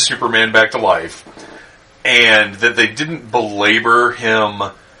Frankensteined Superman back to life, and that they didn't belabor him.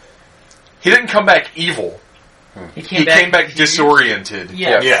 He didn't come back evil. He came back disoriented.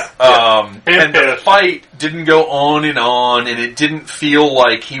 Yes. Yeah. And the fight didn't go on, and it didn't feel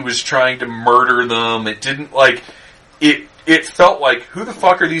like he was trying to murder them. It didn't, like, it felt like, who the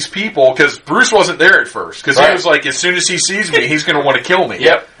fuck are these people? Because Bruce wasn't there at first. Because he Right. was like, as soon as he sees me, he's going to want to kill me.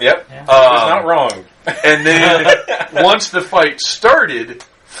 Yep. Yeah. He's not wrong. And then once the fight started,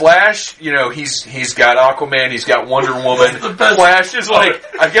 Flash, he's got Aquaman, he's got Wonder Woman. Flash is like,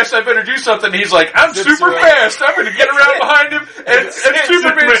 I guess I better do something. He's like, I'm super fast. I'm going to get around behind him. And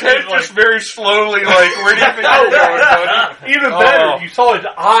Superman's head just very slowly, like, where do you think you're going, buddy? Even better, you saw his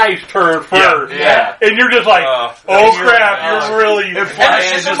eyes turn first. Yeah. And you're just like, oh crap, you're really... And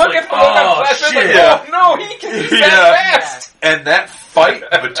Flash is just like, oh, shit. No, he can be Yeah. that fast. And that fight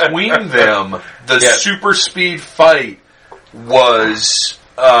between them, the Yes. super speed fight, was,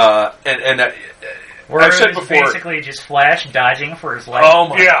 Where I've said it was before. basically just Flash dodging for his life. Oh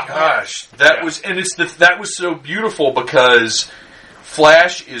my Yeah. gosh, that was, and that was so beautiful, because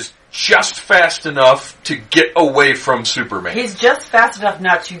Flash is just fast enough to get away from Superman. He's just fast enough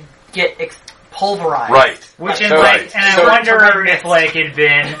not to get pulverized. Right. Which is So- like, and I so- wonder if like it'd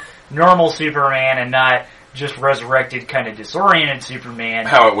been normal Superman and not just resurrected, kind of disoriented Superman.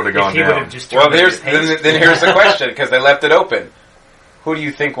 How it would have if gone he would have down. just Well, turned then here's the question, because they left it open. Who do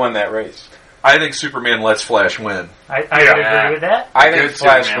you think won that race? I think Superman lets Flash win. I would Yeah. agree with that. I think Good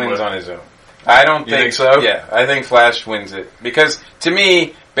Flash Superman wins would. on his own. I don't You think so? Yeah, I think Flash wins it, because to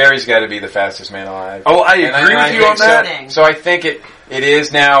me, Barry's got to be the fastest man alive. Oh, I And agree I with you on think that. So I think it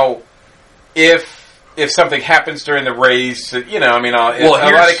is now. If something happens during the race, a lot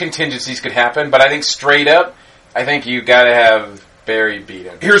here's- of contingencies could happen. But I think straight up, I think you got to have Barry beat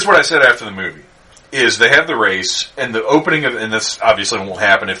him. Here's what I said after the movie. Is they have the race, and the opening of, and this obviously won't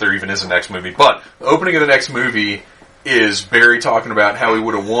happen if there even is a next movie, but the opening of the next movie is Barry talking about how he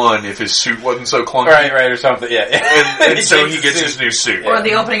would have won if his suit wasn't so clunky. Right, or something. Yeah, And so he gets his new suit. Or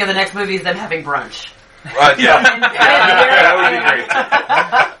the opening of the next movie is them having brunch. Yeah. That would be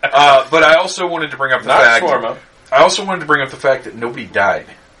great. But I also wanted to bring up the Not fact. shawarma. I also wanted to bring up the fact that nobody died.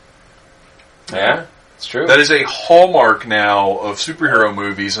 Yeah, it's true. That is a hallmark now of superhero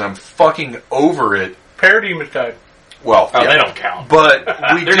movies, and I'm fucking over it. Parademons died. Well, Oh, yeah. they don't count. But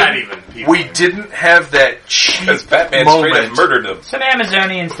we They're not didn't. even people. We didn't have that cheap Because Batman straight up moment. murdered them. Some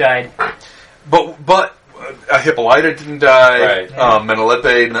Amazonians died. But Hippolyta didn't die. Right.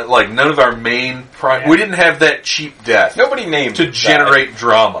 Menelepe, like none of our main. Yeah. We didn't have that cheap death Nobody named to generate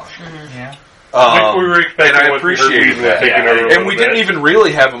drama. Yeah. We were expecting and I what appreciate Hercules was that. taking Yeah. over a And little we bit. didn't even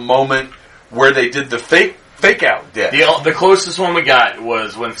really have a moment where they did the fake out death. The closest one we got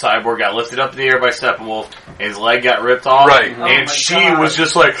was when Cyborg got lifted up in the air by Steppenwolf, and his leg got ripped off. Right. And Oh my she God. was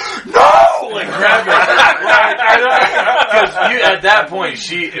just like, no! Like, grabbed her. Because at that point,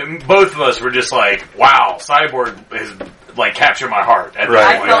 both of us were just like, wow, Cyborg has, like, captured my heart. At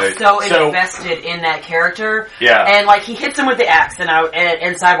Right. that I point. felt so So- invested in that character. Yeah. And like he hits him with the axe, and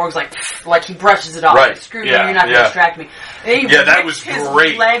Cyborg's like, pff, like he brushes it off. Right. Like, screw Yeah. you, you're not going Yeah. to distract me. And he Yeah, that rips was his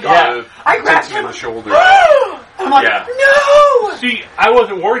great. leg Yeah. off. I grabbed Hits him in him. the shoulder. I'm like, Yeah. no! See, I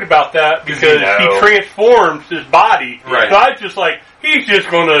wasn't worried about that because No. he transforms his body. Right. So I was just like, he's just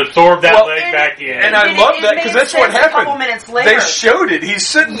going to absorb that leg back in. And I love that because that's what A couple happened. minutes later. They showed it. He's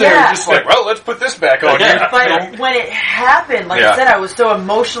sitting there Yeah. just like, well, let's put this back on. Yeah. But when it happened, like Yeah. I said, I was so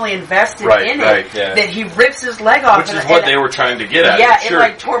emotionally invested Right, in right, it yeah. that he rips his leg off. Which is and- what and- they were trying to get at. Yeah, Sure. it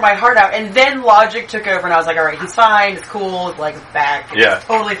like tore my heart out. And then logic took over, and I was like, all right, he's fine, it's cool, his leg's back, it's Yeah.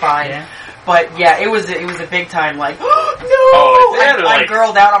 totally fine. Yeah. But yeah, it was a big time like, no! Oh, if they had to, I like-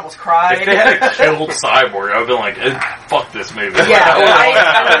 girled out, almost cried. If they had killed Cyborg, I would have been like, fuck this movie. Yeah,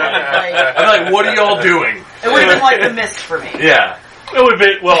 I'd be like, what are y'all doing? it would have been like The Mist for me. Yeah. It would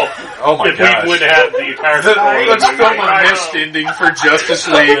be, well, Oh my if gosh. we would have the entire story. Let's film a mist ending for Justice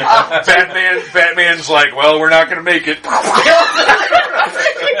League. Batman's like, well, we're not going to make it.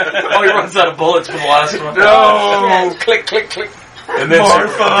 Oh, he runs out of bullets for the last one. No. Yes. Click, click, click. And then,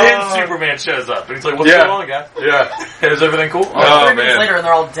 Martha. then Superman shows up. And he's like, what's Yeah. going on, guys? Yeah. Is everything cool? Oh, 3 minutes man. later, and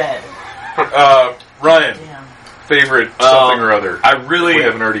they're all dead. Ryan, Damn. favorite something or other. I really... We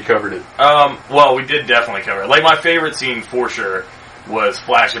haven't already covered it. well, we did definitely cover it. Like, my favorite scene, for sure, was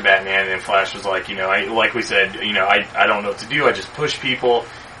Flash and Batman, and Flash was like, like we said, I don't know what to do, I just push people,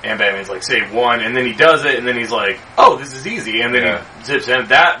 and Batman's like, save one, and then he does it, and then he's like, oh, this is easy, and then he zips in.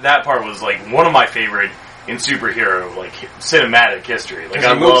 That part was, like, one of my favorite in superhero, like, cinematic history. Like, Because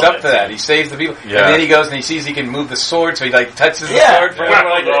I he moves love up to that. He saves the people. Yeah. And then he goes and he sees he can move the sword, so he like touches the Yeah. sword for Yeah.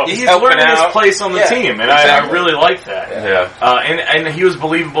 one. Like, He's helping learning his out. place on the Yeah, team, and exactly. I really like that. Yeah. And he was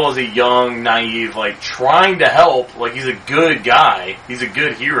believable as a young, naive, like, trying to help. Like, he's a good guy. He's a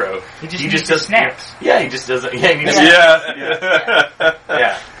good hero. He just needs the snaps. Yeah, he just doesn't. Yeah, he needs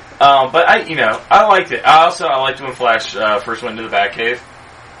Yeah. but I liked it. I liked when Flash first went into the Batcave.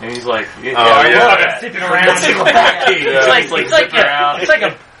 And he's like, I love that. Zipping around. It's like a Batcave. Yeah. He's like zipping around. It's like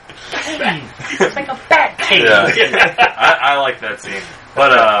a cave. It's like a bat cave. Yeah. I like that scene.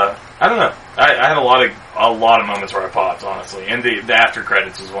 But, I don't know. I had a lot of moments where I popped, honestly. And the after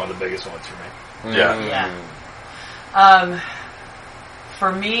credits was one of the biggest ones for me. Yeah. Yeah.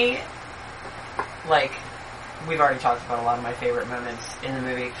 For me, like, we've already talked about a lot of my favorite moments in the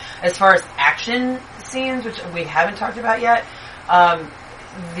movie. As far as action scenes, which we haven't talked about yet,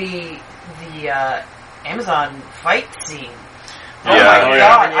 the Amazon fight scene. Oh Yeah. my Oh,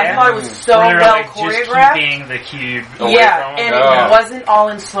 god! yeah. I thought it was so Where they're, well like, choreographed. Just keeping the cube away Yeah, from him. and Oh. it wasn't all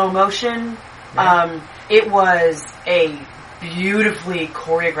in slow motion. It was a beautifully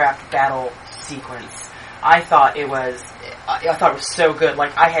choreographed battle sequence. I thought it was so good.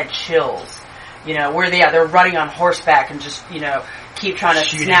 Like, I had chills. Where they're running on horseback and just, keep trying to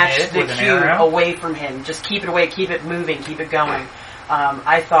Shooting snatch it the with an cube arrow. away from him. Just keep it away, keep it moving, keep it going.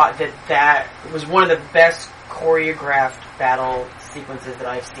 I thought that was one of the best choreographed battle sequences that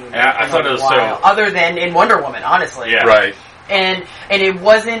I've seen. Yeah, I in thought a it was while. so- Other than in Wonder Woman, honestly. Yeah. Right. And it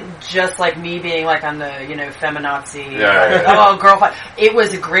wasn't just like me being like on the, feminazi, Yeah. oh, girl fight. It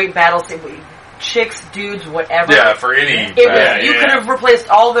was a great battle scene. Chicks, dudes, whatever. Yeah, for any. It was, you yeah. could have replaced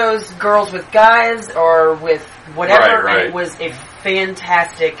all those girls with guys or with whatever, Right. and it was a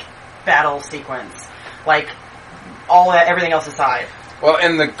fantastic battle sequence. Like, everything else aside. Well,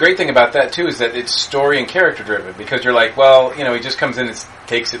 and the great thing about that, too, is that it's story and character driven, because you're like, well, he just comes in and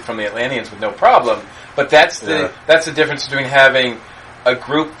takes it from the Atlanteans with no problem, but that's the difference between having a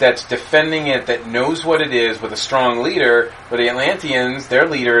group that's defending it, that knows what it is, with a strong leader, where the Atlanteans, their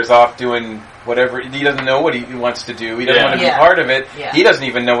leader is off doing whatever, he doesn't know what he wants to do, he doesn't want to be Yeah. part of it, Yeah. he doesn't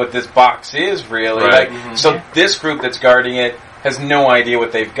even know what this box is, really. Right. Like, so this group that's guarding it has no idea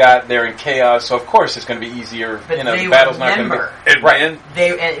what they've got, they're in chaos, so of course it's going to be easier, But the they battle's not going to remember. be... And Right.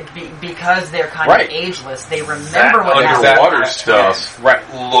 man, Because they're kind Right. of ageless, they that remember what happened. underwater stuff Right.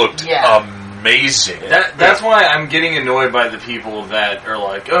 looked Yeah. amazing. That's why I'm getting annoyed by the people that are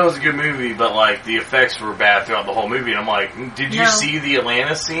like, oh, it was a good movie, but like the effects were bad throughout the whole movie. And I'm like, did you No. see the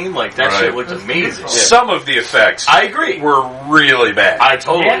Atlantis scene? Like that Right. shit looked It was amazing. beautiful. Some of the effects I agree. were really bad. I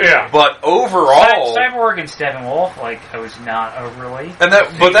totally Yeah. agree. Yeah. But overall, Cyborg and Steppenwolf, I was not overly. and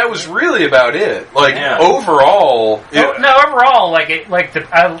that was really about it. Like Yeah. overall, No, overall,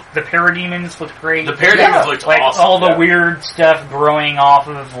 the parademons looked great. The Parademons looked like awesome. all the Yeah. weird stuff growing off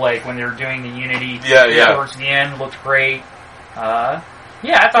of when they were doing the Unity Yeah. towards the end looked great. I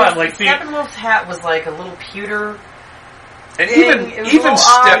thought Steppenwolf's hat was like a little pewter. and It even was a little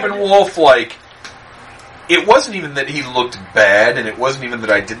odd. Steppenwolf, like it wasn't even that he looked bad, and it wasn't even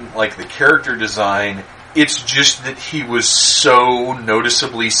that I didn't like the character design. It's just that he was so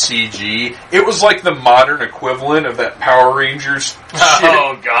noticeably CG. It was like the modern equivalent of that Power Rangers shit.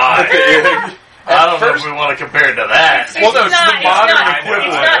 Oh god. I don't know if we want to compare it to that. Well, no, it's not- the modern it's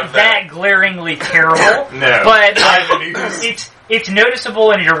equivalent not of that glaringly terrible. No. But it's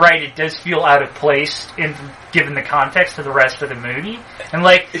noticeable, and you're right, it does feel out of place given the context of the rest of the movie. And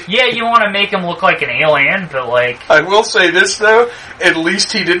yeah, you want to make him look like an alien, but I will say this though, at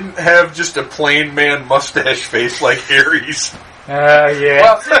least he didn't have just a plain man mustache face like Ares. yeah.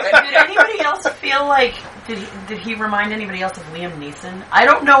 Well, Did anybody else feel like did he remind anybody else of Liam Neeson? I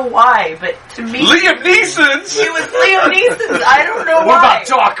don't know why, but to me, Liam Neeson's. he was Liam Neeson's. I don't know What why.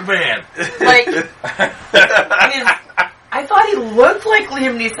 about Talkman? I thought he looked like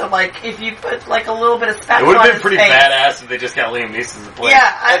Liam Neeson. Like if you put like a little bit of It spatula would have on been his pretty face. badass if they just got Liam Neeson to play.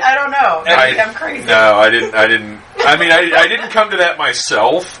 Yeah, I don't know. Maybe I'm crazy. No, I didn't. I didn't come to that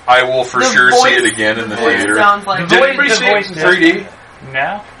myself. I will for The sure voice- see it again in the voice theater. sounds like Did anybody the see it voice in does- 3D?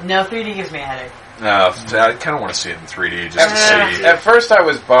 No? no 3D gives me a headache. No, I kind of want to see it in 3D just to see. At first, I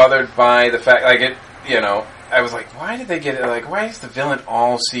was bothered by the fact, I was like, why did they get it? Like, why is the villain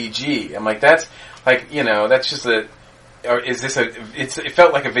all CG? I'm like, that's just or is this it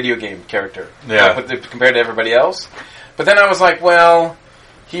felt like a video game character. Yeah. Compared to everybody else. But then I was like, well,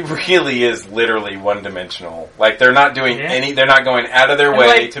 he really is literally one-dimensional. Like, they're not doing they're not going out of their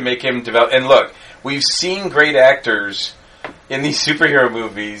way to make him develop. And look, we've seen great actors in these superhero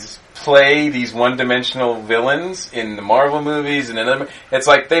movies play these one-dimensional villains in the Marvel movies and in other. It's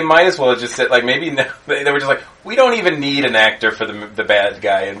like they might as well just sit maybe they were just like, we don't even need an actor for the bad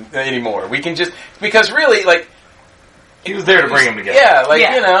guy anymore. We can just because really He was there to bring them together.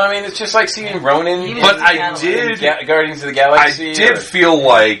 Yeah, it's just like seeing Ronan. But I did Guardians of the Galaxy. I did feel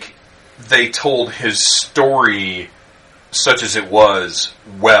like they told his story, such as it was,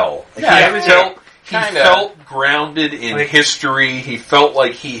 well. Yeah, He felt grounded in history. He felt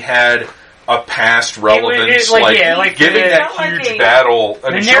like he had a past relevance, giving that huge battle.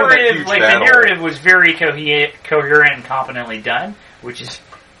 The narrative was very coherent and competently done, which is,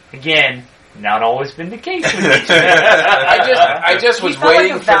 again, not always been the case with these I just was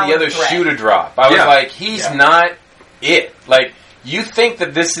waiting for the other shoe to drop. I was like, he's not it. Like, you think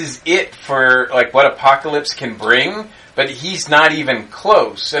that this is it for what Apocalypse can bring, but he's not even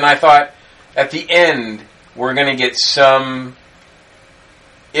close. And I thought, at the end, we're going to get some.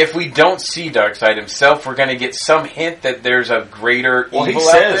 If we don't see Darkseid himself, we're going to get some hint that there's a greater evil he out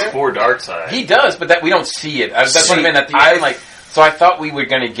says there. for Darkseid. He does, but we don't see it. That's what I meant at the end. So I thought we were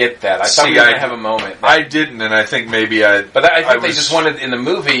going to get that. I thought we were going to have a moment. I didn't, and I think maybe I think they just wanted, in the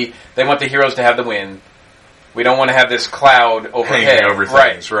movie, they want the heroes to have the win. We don't want to have this cloud overhead. Hanging over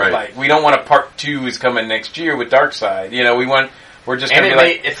things, right. Like, we don't want a part 2 is coming next year with Darkseid. We're just going to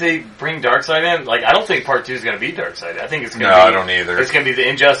be if they bring Darkseid in, I don't think Part 2 is going to be Darkseid. I think it's going to be... No, I don't either. It's going to be the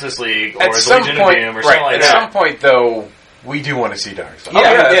Injustice League or at the some Legion point, of Doom or something like at that. some point, though, we do want to see Darkseid.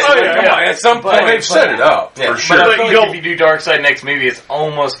 At some point. They've set it up, for sure. But I feel like if you do Darkseid next movie, it's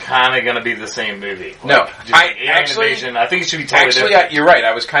almost kind of going to be the same movie. No. Invasion. I think it should be totally different. You're right.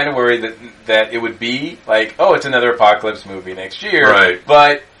 I was kind of worried that it would be it's another Apocalypse movie next year. Right.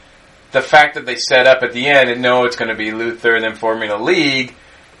 But the fact that they set up at the end and know it's going to be Luthor and then forming a league,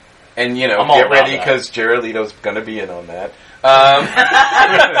 and get ready because Jared Leto's going to be in on that.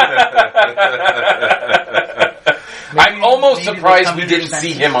 I'm almost surprised we didn't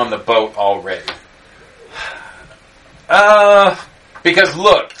see him on the boat already. Because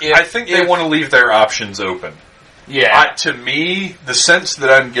look, I think they want to leave their options open. Yeah. To me, the sense that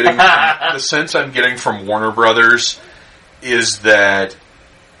I'm getting, from Warner Brothers is that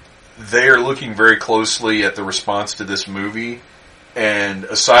they are looking very closely at the response to this movie, and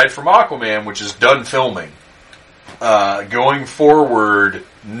aside from Aquaman, which is done filming, going forward,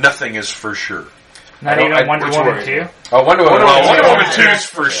 nothing is for sure. Not even Wonder Woman 2? Oh, Wonder Woman 2 is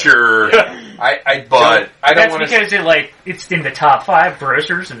for sure. I don't That's want because it's in the top 5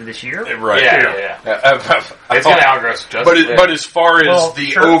 grossers of this year. Right. Yeah. It's going to outgross Justice. But as far as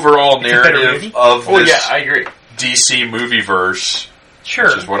the overall narrative of this I agree. DC movieverse, Sure.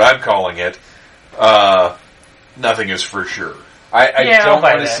 which is what I'm calling it, nothing is for sure. I don't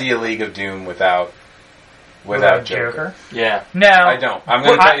want to see a League of Doom without Joker. Yeah. No. I don't. I'm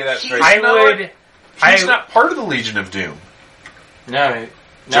going to tell you that straight. He's not part of the Legion of Doom. No.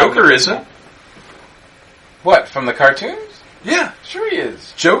 Joker isn't. What, from the cartoons? Yeah. Sure he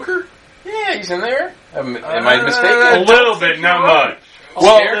is. Joker? Yeah, he's in there. Am I mistaken? A little bit, not much.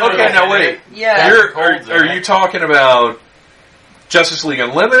 Well, okay, now wait. Yeah. Are you talking about Justice League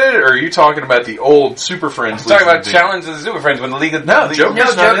Unlimited, or are you talking about the old Super Friends? I'm talking about Challenge of the Super Friends when the League of... No, Joker's No,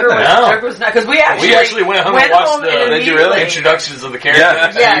 not in Joker there. Joker was not, because we actually went home and watched home the and Did you really? immediately- Introductions of the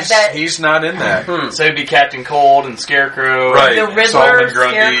characters. He's not in that. So it'd be Captain Cold and Scarecrow. Right. The Riddler, Solomon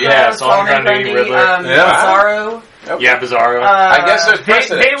Grundy. Scarecrow, Yeah, Solomon Grundy, Riddler. Bizarro. Yeah, Bizarro. I guess there's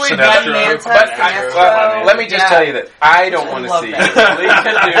precedent. they would Sinestro. be Manta, But Sinestro. let me just tell you that I don't want to love see that. League of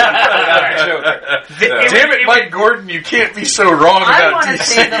Doom without Joker. Damn it, Mike Gordon, you can't be so wrong I about want to DC.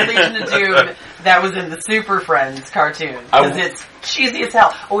 see the Legion of Doom that was in the Super Friends cartoon. I Because it's cheesy as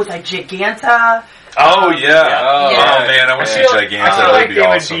hell. Oh, it's like Giganta. Oh, yeah. Oh, Yeah. Man, I want to see I feel Giganta. like That'd be they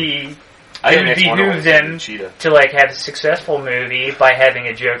awesome. would be I it think would next Wonder behoove Woman them would be Cheetah. to like have a successful movie by having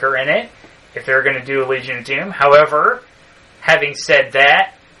a Joker in it if they're going to do a Legion of Doom. However, having said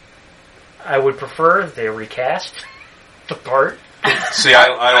that, I would prefer they recast the part. See,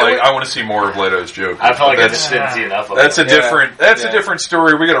 I want to see more of Leto's Joker. I felt like I That's- just didn't see enough of That's it. a different. That's a different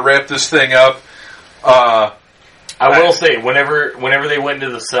story. We got to wrap this thing up. I will say, whenever they went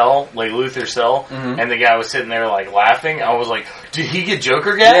into the cell, like Luthor's cell, and the guy was sitting there like laughing, I was like, "Did he get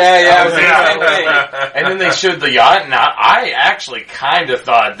Joker gas?" Yeah, I was yeah, like, I was "Okay." And then they showed the yacht, and I actually kind of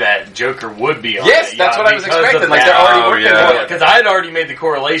thought that Joker would be on Yes, that that's yacht what I was because expecting. of Like, they're that. already working together. Because I had already made the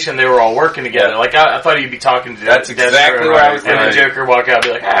correlation; they were all working together. Yeah. Like I thought he'd be talking to That's Deathstroke, exactly where I was and then thinking. Joker walk out,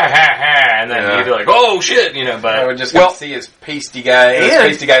 and be like, "Ha ha ha," and then Yeah. he'd be like, "Oh shit," you know. I But would just Well- see his pasty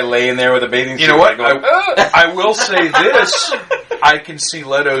guy laying there with a bathing suit. You know what? Going, I will say this. I can see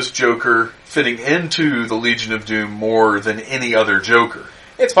Leto's Joker fitting into the Legion of Doom more than any other Joker.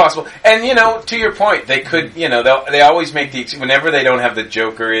 It's possible. And, you know, to your point, they could, you know, they always make whenever they don't have the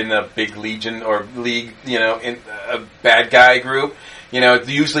Joker in a big Legion or League, you know, in a bad guy group, you know,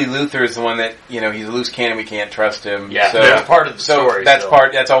 usually Luthor is the one that, you know, he's a loose cannon, we can't trust him. yeah, so, that's part of the so story. that's still.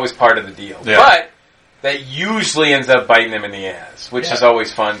 that's always part of the deal. Yeah. But that usually ends up biting him in the ass, which is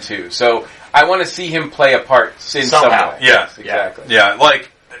always fun too. So I want to see him play a part in some Somehow. way. Yeah. Yes, exactly. Yeah, like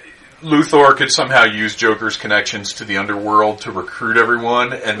Luthor could somehow use Joker's connections to the underworld to recruit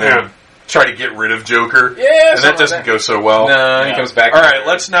everyone and then try to get rid of Joker. Yeah, and that doesn't go so well. No, he comes back. All right,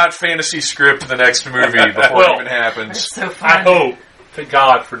 let's not fantasy script the next movie before Well, it even happens. It's so I fun. hope to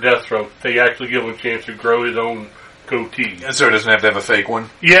God for Deathstroke they actually give him a chance to grow his own goatee. And so it doesn't have to have a fake one.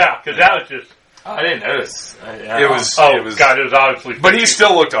 Yeah, because that was just I didn't notice. It was. oh it was, God, it was obviously. but he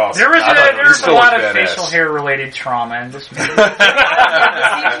still looked awesome. There was I thought there he was a still lot looked of badass. facial hair related trauma in this movie.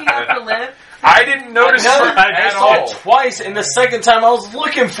 Does he keep upper lip? I didn't notice No, it I at saw all. it twice, and the second time I was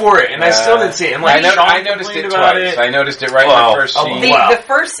looking for it, and I still didn't see it. And like I Sean noticed it complained about twice. it. I noticed it right Well, in the first scene. Wow. The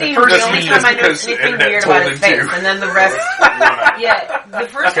first scene was the only scene time I is noticed because anything Internet weird told about his him face, to. and then the rest. Yeah, the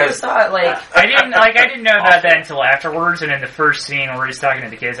first time I saw it, like I didn't know about that until afterwards, and in the first scene where he's talking to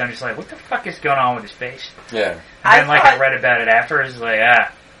the kids, I'm just like, what the fuck is going on with his face? Yeah. And then I thought read about it afterwards, like,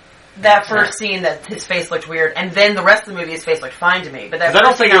 that first scene that his face looked weird, and then the rest of the movie his face looked fine to me. But that Because I don't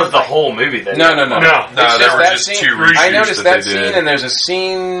first think scene, it was the like, whole movie. That No. No. No, It's there just were that just scene. two reshoots I noticed that that they scene, did. and there's a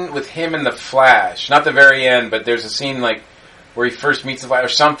scene with him and the Flash. Not the very end, but there's a scene like where he first meets the Flash, or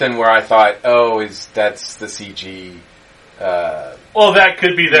something where I thought, oh, that's the CG. Well, that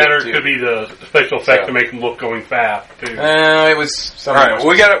could be that, or it Too. could be the special effect So. to make him look going fast too. It was All something. right,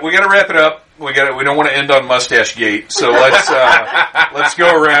 we got to wrap it up. We don't want to end on Mustache Gate, so let's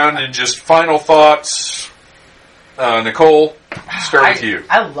go around and just final thoughts. Nicole, start with you.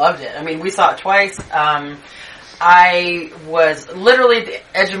 I loved it. I mean, we saw it twice. I was literally at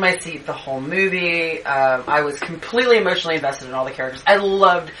the edge of my seat the whole movie. I was completely emotionally invested in all the characters. I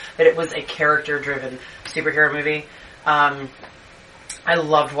loved that it was a character-driven superhero movie. I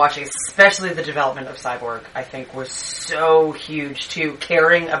loved watching, especially the development of Cyborg. I think was so huge to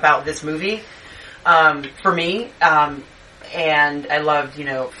caring about this movie for me. And I loved,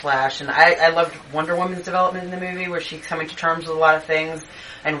 Flash, and I loved Wonder Woman's development in the movie, where she's coming to terms with a lot of things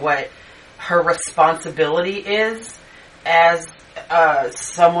and what her responsibility is as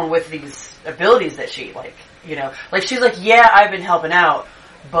someone with these abilities that she, she's like, yeah, I've been helping out,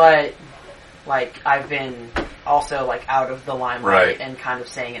 but, I've been also, out of the limelight and kind of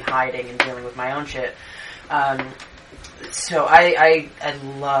staying and hiding and dealing with my own shit. So I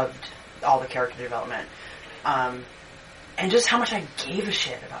loved all the character development. And just how much I gave a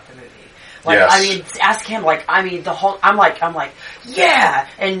shit about the movie. Yes. Ask him, the whole, I'm like, yeah,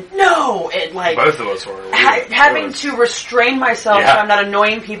 and no, and both of us were. having to restrain myself so I'm not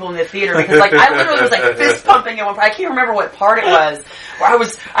annoying people in the theater, because I literally was fist pumping at one part. I can't remember what part it was, where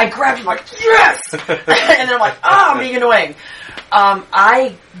I grabbed him yes! And then I'm I'm being annoying.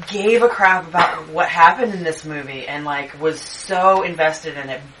 I gave a crap about what happened in this movie and like was so invested in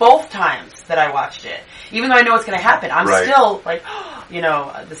it both times that I watched it. Even though I know what's going to happen, I'm still like,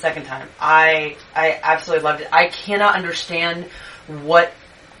 the second time. I absolutely loved it. I cannot understand what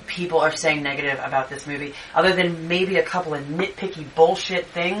people are saying negative about this movie, other than maybe a couple of nitpicky bullshit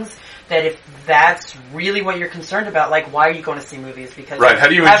things. That if that's really what you're concerned about, like, why are you going to see movies? Because how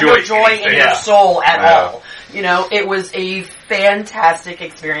do you have enjoy no joy anything? in your soul at all. It was a fantastic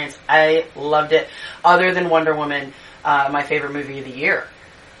experience. I loved it. Other than Wonder Woman, my favorite movie of the year.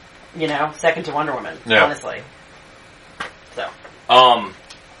 Second to Wonder Woman, honestly. So,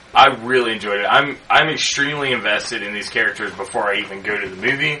 I really enjoyed it. I'm extremely invested in these characters before I even go to the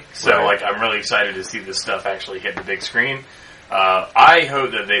movie. So, I'm really excited to see this stuff actually hit the big screen. I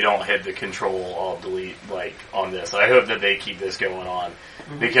hope that they don't hit the Control-Alt-Delete on this. I hope that they keep this going on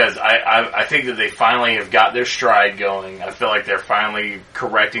because I think that they finally have got their stride going. I feel like they're finally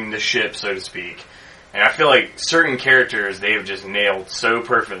correcting the ship, so to speak. And I feel like certain characters they have just nailed so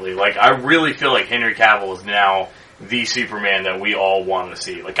perfectly. I really feel like Henry Cavill is now the Superman that we all want to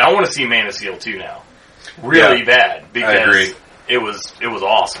see. I want to see Man of Steel 2 now. Really bad because it was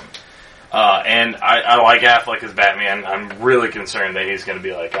awesome. And I like Affleck as Batman. I'm really concerned that he's going to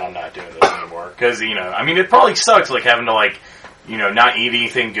be I'm not doing this anymore. Because, it probably sucks, having to, not eat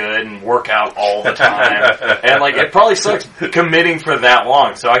anything good and work out all the time. And, it probably sucks committing for that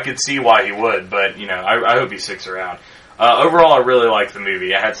long. So I could see why he would. But, I hope he sticks around. Overall, I really liked the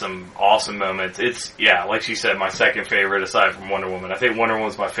movie. I had some awesome moments. It's, like she said, my second favorite aside from Wonder Woman. I think Wonder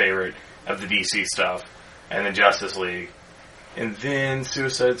Woman's my favorite of the DC stuff. And then Justice League. And then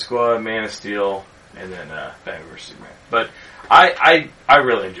Suicide Squad, Man of Steel, and then Batman vs. Superman. But I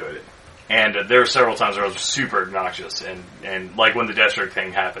really enjoyed it. And there were several times where I was super obnoxious. And when the Deathstroke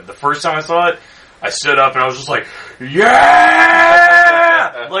thing happened. The first time I saw it, I stood up and I was just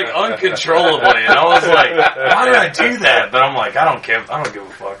yeah! Uncontrollably. And I was like, why did I do that? But I'm like, I don't give a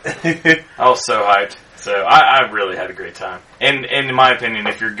fuck. I was so hyped. So I really had a great time. And in my opinion,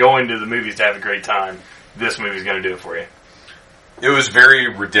 if you're going to the movies to have a great time, this movie's going to do it for you. It was very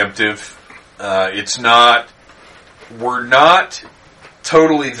redemptive. We're not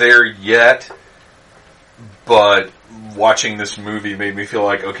totally there yet, but watching this movie made me feel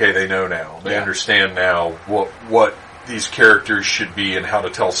like, okay, they know now. They understand now what these characters should be and how to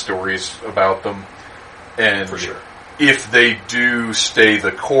tell stories about them. And for sure, if they do stay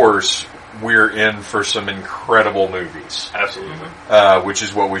the course, we're in for some incredible movies. Absolutely. Which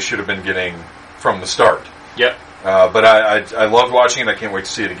is what we should have been getting from the start. Yep. But I loved watching it. I can't wait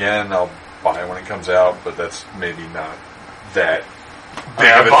to see it again. I'll buy it when it comes out, but that's maybe not that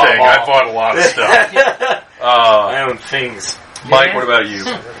big of a thing. I bought a lot of stuff. I own things. Mike, what about you?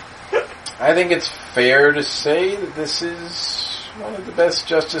 I think it's fair to say that this is one of the best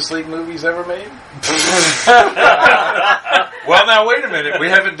Justice League movies ever made. Well, now wait a minute. We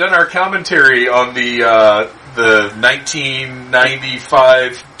haven't done our commentary on the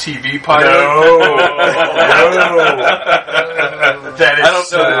 1995 TV pilot. No. That is I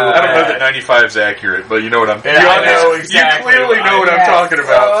don't know that 95 is accurate, but you know what I'm. Yeah, I know exactly. You clearly know what I'm talking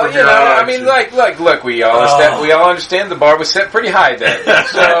about. From your reaction. Look, we all understand. We all understand the bar was set pretty high then.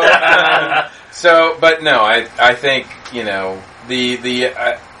 But no, I think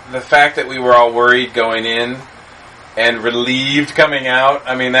the fact that we were all worried going in and relieved coming out.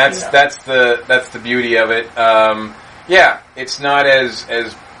 I mean, that's the beauty of it. It's not as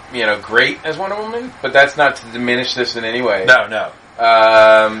great as Wonder Woman, but that's not to diminish this in any way. No.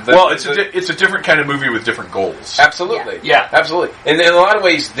 It's a different kind of movie with different goals. Absolutely, yeah, absolutely. And in a lot of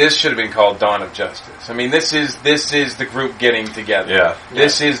ways, this should have been called Dawn of Justice. I mean, this is the group getting together. Yeah.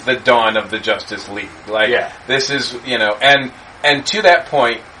 This is the dawn of the Justice League. This is and to that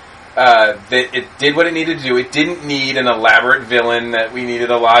point. That it did what it needed to do. It didn't need an elaborate villain that we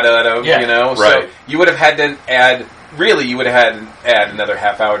needed a lot out of, Right. So you would have had to add another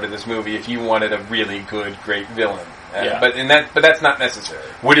half hour to this movie if you wanted a really good, great villain. But that's not necessary.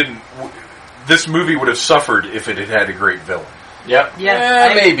 This movie would have suffered if it had had a great villain. Yep.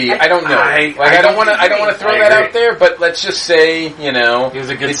 Yeah. Maybe. I don't know. I don't want to throw that out there, but let's just say, it was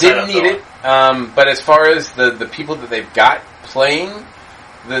a good it didn't need it. But as far as the people that they've got playing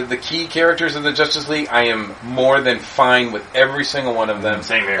the key characters of the Justice League, I am more than fine with every single one of them.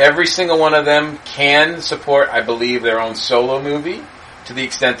 Same here. Every single one of them can support, I believe, their own solo movie to the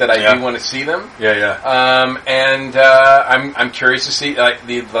extent that I do want to see them. I'm curious to see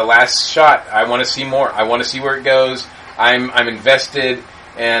the last shot. I want to see more. I want to see where it goes. I'm invested,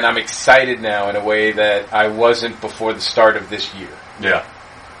 and I'm excited now in a way that I wasn't before the start of this year. Yeah.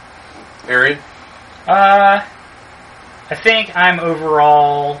 Arian? I think I'm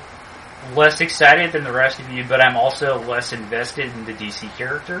overall less excited than the rest of you, but I'm also less invested in the DC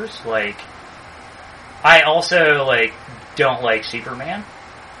characters. Like, I also, like, don't like Superman.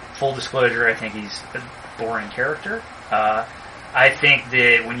 Full disclosure, I think he's a boring character. I think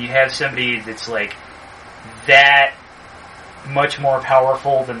that when you have somebody that's, like, that much more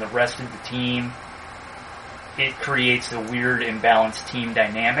powerful than the rest of the team, it creates a weird, imbalanced team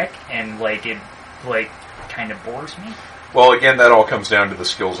dynamic, and, like, it, like, kind of bores me. Well, again, that all comes down to the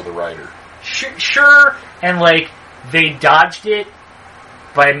skills of the writer. Sure, and, like, they dodged it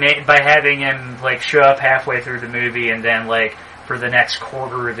by having him, like, show up halfway through the movie, and then, like, for the next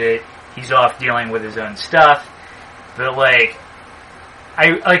quarter of it, he's off dealing with his own stuff. But, like,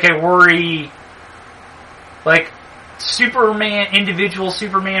 I worry, like, individual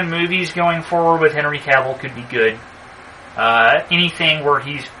Superman movies going forward with Henry Cavill could be good. Anything where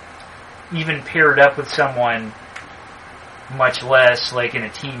he's even paired up with someone, much less, like, in a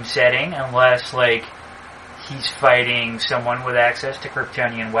team setting, unless, like, he's fighting someone with access to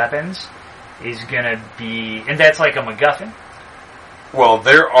Kryptonian weapons, is gonna be... And that's like a MacGuffin. Well,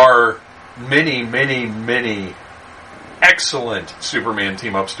 there are many, many, many excellent Superman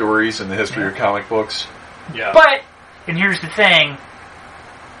team-up stories in the history of comic books. Yeah. But, and here's the thing,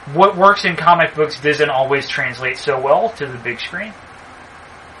 what works in comic books doesn't always translate so well to the big screen.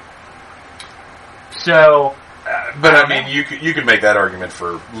 So... But I mean, you could make that argument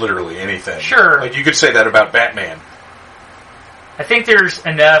for literally anything. Sure. Like, you could say that about Batman. I think there's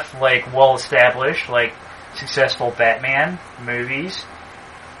enough, like, well-established, like, successful Batman movies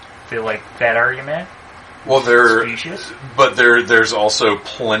to, like, that argument. Well, Specious. But there's also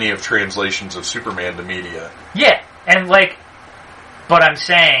plenty of translations of Superman to media. Yeah, and, like, but I'm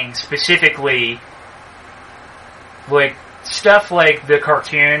saying, specifically, like, stuff like the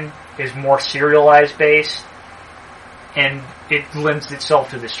cartoon is more serialized based, and it lends itself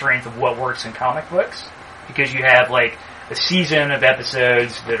to the strength of what works in comic books, because you have, like, a season of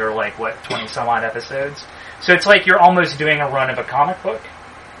episodes that are, like, 20-some-odd episodes. So it's like you're almost doing a run of a comic book.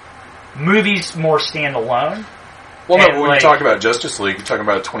 Movies more stand alone. Well, no, and, but when like, you talk about Justice League, you're talking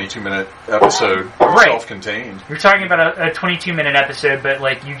about a 22-minute episode, Right. self-contained. You're talking about a 22-minute episode, but,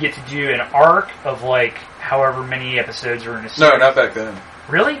 like, you get to do an arc of, like, however many episodes are in a series. No, not back then.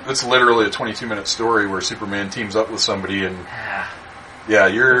 Really? It's literally a 22-minute story where Superman teams up with somebody, and yeah,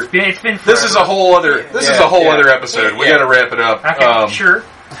 you're. It's been forever. This is a whole other. This is a whole other episode. We got to wrap it up. Okay, sure.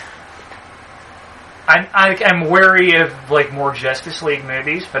 I'm wary of, like, more Justice League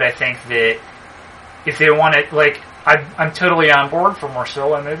movies, but I think that if they want it, like, I'm totally on board for more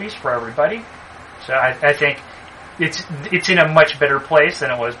solo movies for everybody. So I think it's in a much better place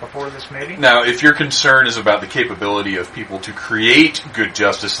than it was before this movie. Now, if your concern is about the capability of people to create good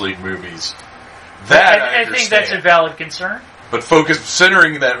Justice League movies, that I think that's a valid concern. But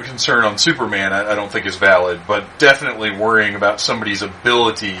centering that concern on Superman, I don't think is valid. But definitely worrying about somebody's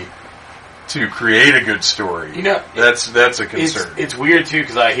ability to create a good story. You know, that's a concern. It's weird too,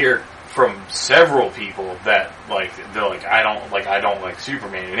 because I hear from several people that, like, they're like, I don't like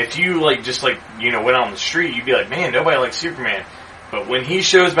Superman. And if you, like, just, like, you know, went on the street, you'd be like, man, nobody likes Superman. But when he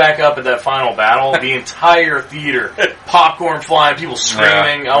shows back up at that final battle, the entire theater, popcorn flying, people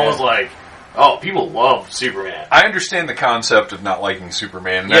screaming, I was like, oh, people love Superman. I understand the concept of not liking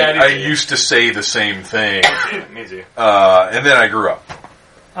Superman. And Yeah, I used to say the same thing. Me too. And then I grew up.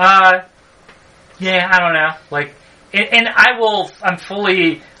 Yeah, I don't know. Like, and I'm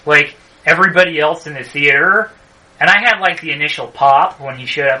fully, like, everybody else in the theater, and I had, like, the initial pop when he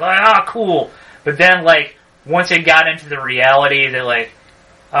showed up, like, oh, cool. But then, like, once it got into the reality that, like,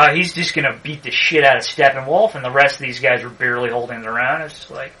 he's just gonna beat the shit out of Steppenwolf, and the rest of these guys are barely holding their own, it's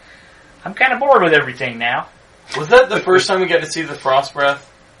just like, I'm kind of bored with everything now. Was that the first time we got to see the Frost Breath?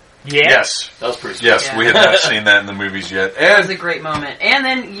 Yeah. Yes. That was pretty sweet. Yes, Yeah. we had not seen that in the movies yet. That was And a great moment. And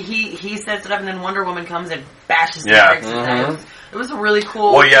then he sets it up, and then Wonder Woman comes and bashes the Yeah. bricks. It was a really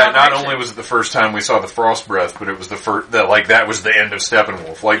cool. well, yeah, not celebration. only was it the first time we saw the Frost Breath, but it was the first that was the end of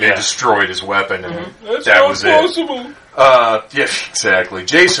Steppenwolf. Like, they Yeah. destroyed his weapon, and That's that not was possible. it. Yeah, exactly.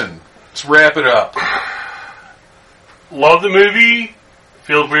 Jason, let's wrap it up. Love the movie.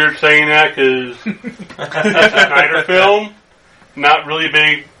 Feels weird saying that because it's a Snyder film. Not really a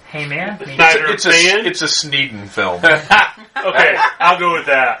big Hey, man. Snyder It's fan. a Sneeden film. Okay, I'll go with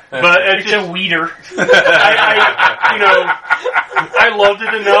that. But it's It's just, a weeder. I loved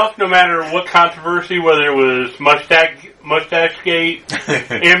it enough, no matter what controversy, whether it was Mustache Gate,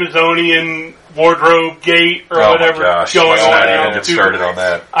 Amazonian Wardrobe Gate, or Oh whatever my gosh! going Let's on. not now. even get started on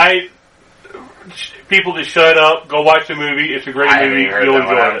that. People just shut up, go watch the movie. It's a great I haven't movie. even heard You'll that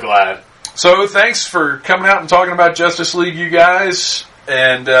one. enjoy I'm it. glad. So thanks for coming out and talking about Justice League, you guys.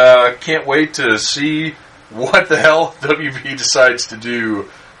 And can't wait to see what the hell WB decides to do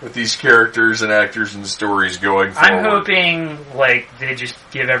with these characters and actors and stories going forward. I'm hoping, like, they just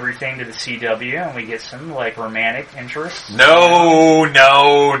give everything to the CW and we get some, like, romantic interest. No.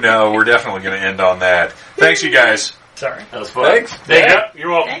 We're definitely going to end on that. Thanks, you guys. Sorry. That was fun. Thanks. Yeah, you're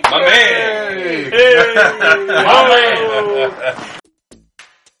welcome. Thank My you. man. Hey. My man.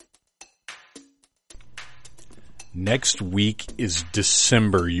 Next week is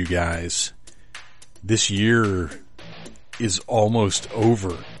December, you guys. This year is almost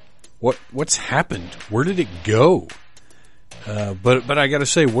over. What's happened? Where did it go? But I gotta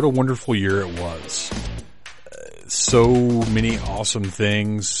say, what a wonderful year it was. So many awesome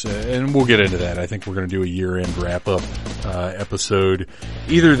things, and we'll get into that. I think we're going to do a year-end wrap-up episode.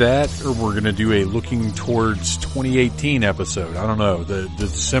 Either that, or we're going to do a looking towards 2018 episode. I don't know. The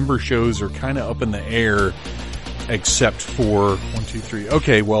December shows are kind of up in the air, except for 1, 2, 3.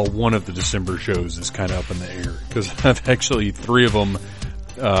 Okay, well, one of the December shows is kind of up in the air because actually 3 of them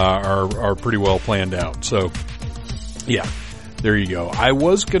are pretty well planned out. So, yeah. There you go. I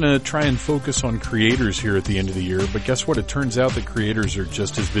was going to try and focus on creators here at the end of the year, but guess what? It turns out that creators are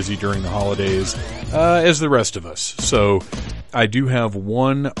just as busy during the holidays as the rest of us. So I do have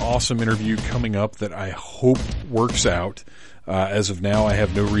one awesome interview coming up that I hope works out. As of now, I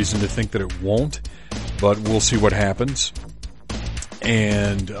have no reason to think that it won't, but we'll see what happens.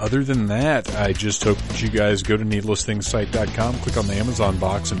 And other than that, I just hope that you guys go to needlessthingssite.com, click on the Amazon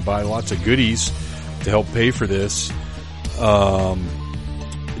box, and buy lots of goodies to help pay for this.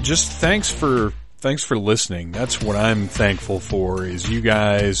 Just thanks for listening. That's what I'm thankful for, is you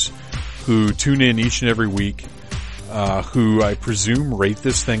guys who tune in each and every week, who I presume rate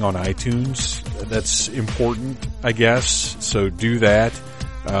this thing on iTunes. That's important, I guess. So do that.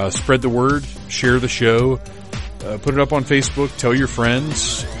 Spread the word, share the show, put it up on Facebook, tell your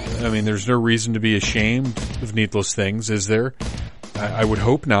friends. I mean, there's no reason to be ashamed of Needless Things, is there? I would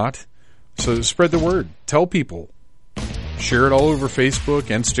hope not. So spread the word. Tell people. Share it all over Facebook,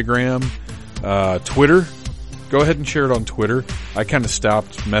 Instagram, Twitter. Go ahead and share it on Twitter. I kind of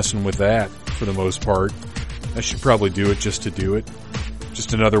stopped messing with that for the most part. I should probably do it just to do it.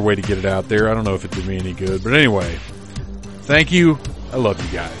 Just another way to get it out there. I don't know if it did me any good. But anyway, thank you. I love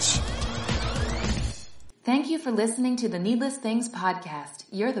you guys. Thank you for listening to the Needless Things podcast.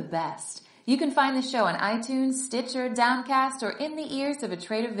 You're the best. You can find the show on iTunes, Stitcher, Downcast, or in the ears of a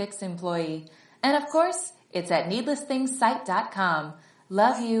Trader Vic's employee. And of course, it's at needlessthingssite.com.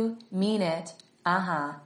 Love you. Mean it. Uh-huh.